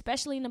touchy,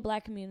 especially in the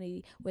Black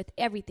community with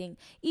everything,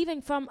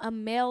 even from a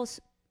male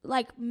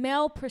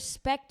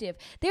perspective.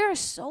 There are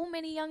so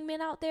many young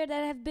men out there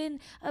that have been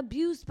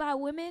abused by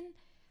women,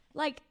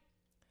 like,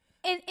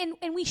 and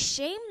we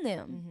shame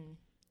them. Mm-hmm.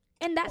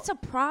 And that's a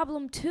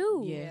problem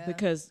too. Yeah.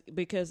 Because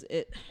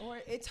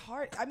it's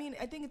hard. I mean,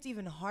 I think it's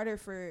even harder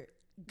for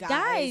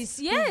guys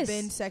who've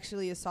been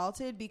sexually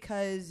assaulted,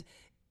 because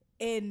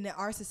in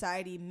our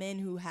society, men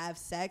who have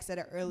sex at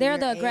an early age, they're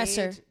the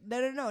aggressor.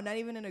 No, not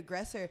even an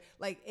aggressor.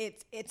 Like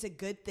it's a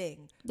good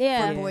thing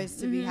for boys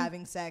to be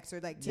having sex,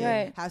 or like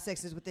to have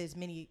sex with as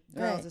many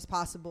girls as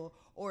possible.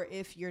 Or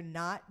if you're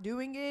not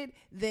doing it,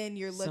 then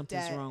you're looked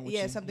at.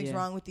 Something's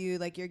wrong with you.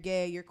 Like you're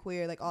gay, you're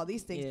queer, like all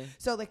these things. Yeah.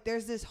 So like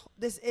there's this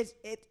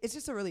it's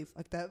just a really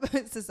fucked up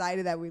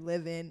society that we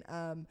live in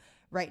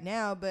right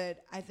now.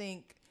 But I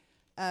think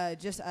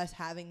just us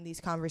having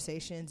these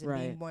conversations and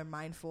being more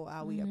mindful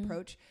how we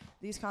approach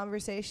these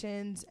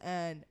conversations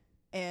and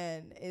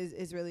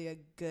is really a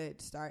good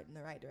start in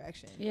the right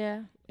direction.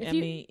 Yeah. I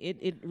mean,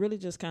 it really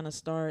just kind of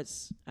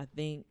starts, I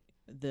think,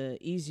 the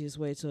easiest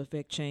way to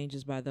affect change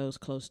is by those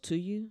close to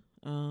you.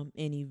 And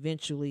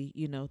eventually,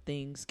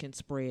 things can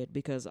spread,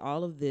 because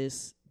all of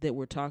this that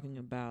we're talking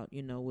about,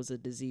 was a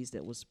disease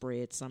that was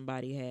spread.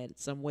 Somebody had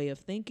some way of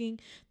thinking,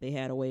 they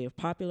had a way of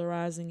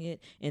popularizing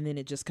it, and then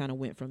it just kind of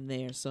went from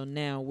there. So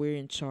now we're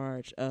in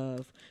charge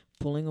of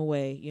pulling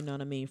away,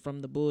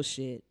 from the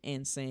bullshit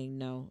and saying,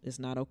 no, it's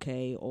not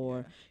okay.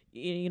 Or,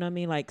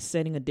 like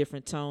setting a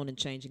different tone and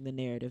changing the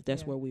narrative.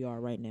 That's where we are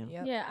right now.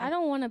 Yep. Yeah, I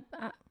don't want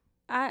to...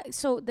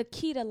 So the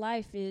key to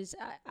life is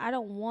I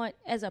don't want,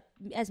 as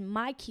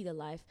my key to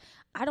life,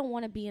 I don't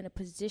want to be in a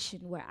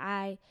position where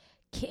I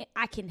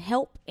can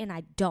help and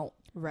I don't.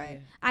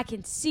 Right. I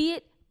can see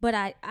it, but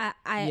I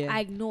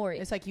ignore it.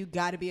 It's like you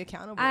got to be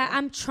accountable.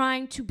 I'm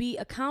trying to be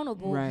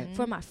accountable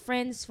for my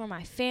friends, for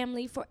my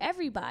family, for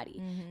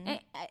everybody. Mm-hmm. And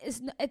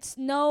it's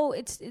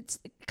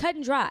cut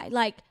and dry.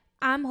 Like,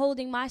 I'm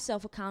holding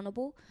myself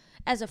accountable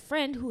as a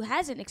friend who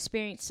hasn't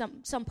experienced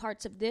some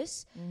parts of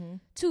this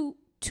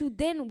to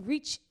then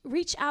reach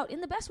out in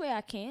the best way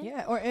I can.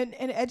 Yeah, and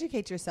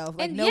educate yourself.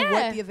 Like, know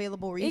what the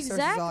available resources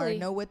are.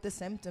 Know what the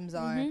symptoms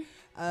are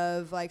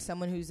of like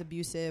someone who's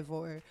abusive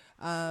or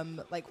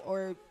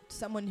or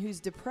someone who's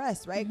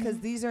depressed, right? Because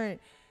these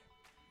aren't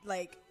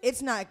like,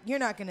 you're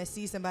not going to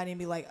see somebody and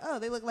be like, oh,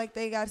 they look like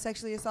they got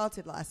sexually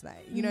assaulted last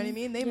night. You know what I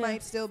mean? They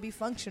might still be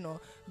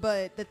functional,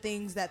 but the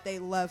things that they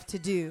love to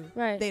do,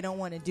 they don't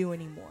want to do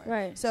anymore.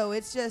 Right. So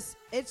it's just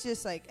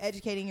like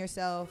educating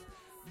yourself,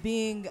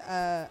 being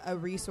a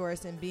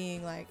resource, and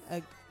being like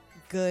a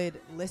good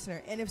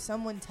listener. And if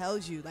someone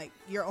tells you, like,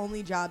 your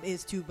only job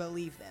is to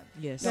believe them.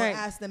 Yes. Don't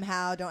ask them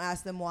how, don't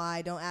ask them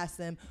why, don't ask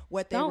them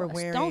what they were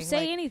wearing. Don't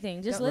say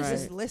anything. Just listen.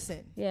 Just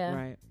listen. Yeah.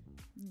 Right.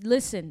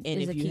 Listen.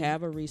 And is if the you key.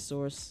 have a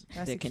resource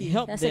that can key.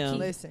 help That's them,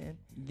 listen,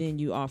 then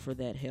you offer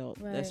that help.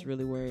 Right. That's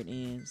really where it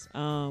ends.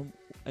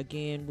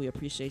 Again, we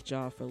appreciate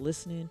y'all for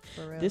listening.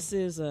 For real. This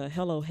is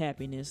Hello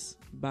Happiness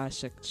by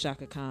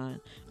Chaka Khan.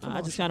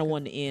 I just kind of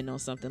wanted to end on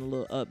something a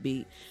little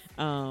upbeat.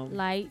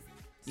 Light.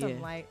 Some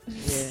light.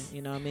 Yeah,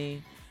 you know what I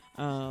mean?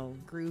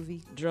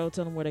 Groovy. Dro,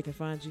 tell them where they can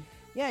find you.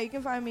 Yeah, you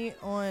can find me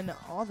on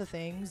all the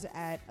things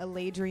at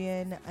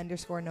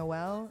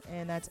Aladrian_Noel,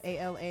 and that's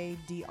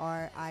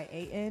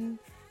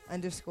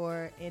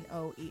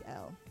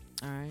ALADRIAN_NOEL.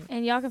 All right.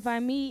 And y'all can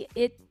find me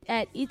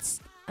at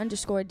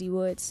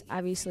its_DWoods,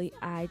 obviously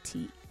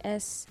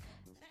ITS_DWOODS.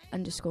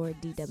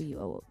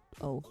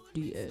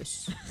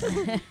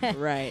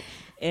 Right.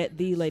 At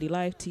The Lady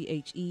Life,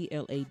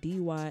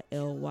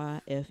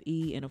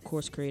 TheLadyLyfe, and of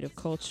course Creative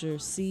Culture,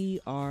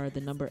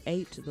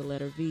 CR8, the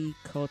letter V,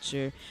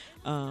 Culture.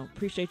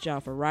 Appreciate y'all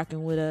for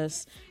rocking with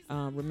us.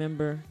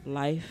 Remember,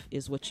 life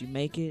is what you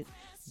make it.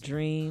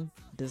 Dream,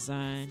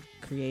 design,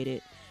 create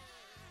it.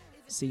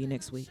 See you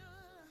next week.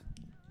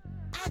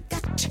 I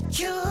got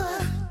you.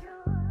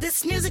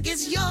 This music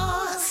is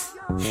yours,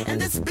 and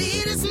this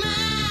beat is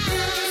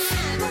mine.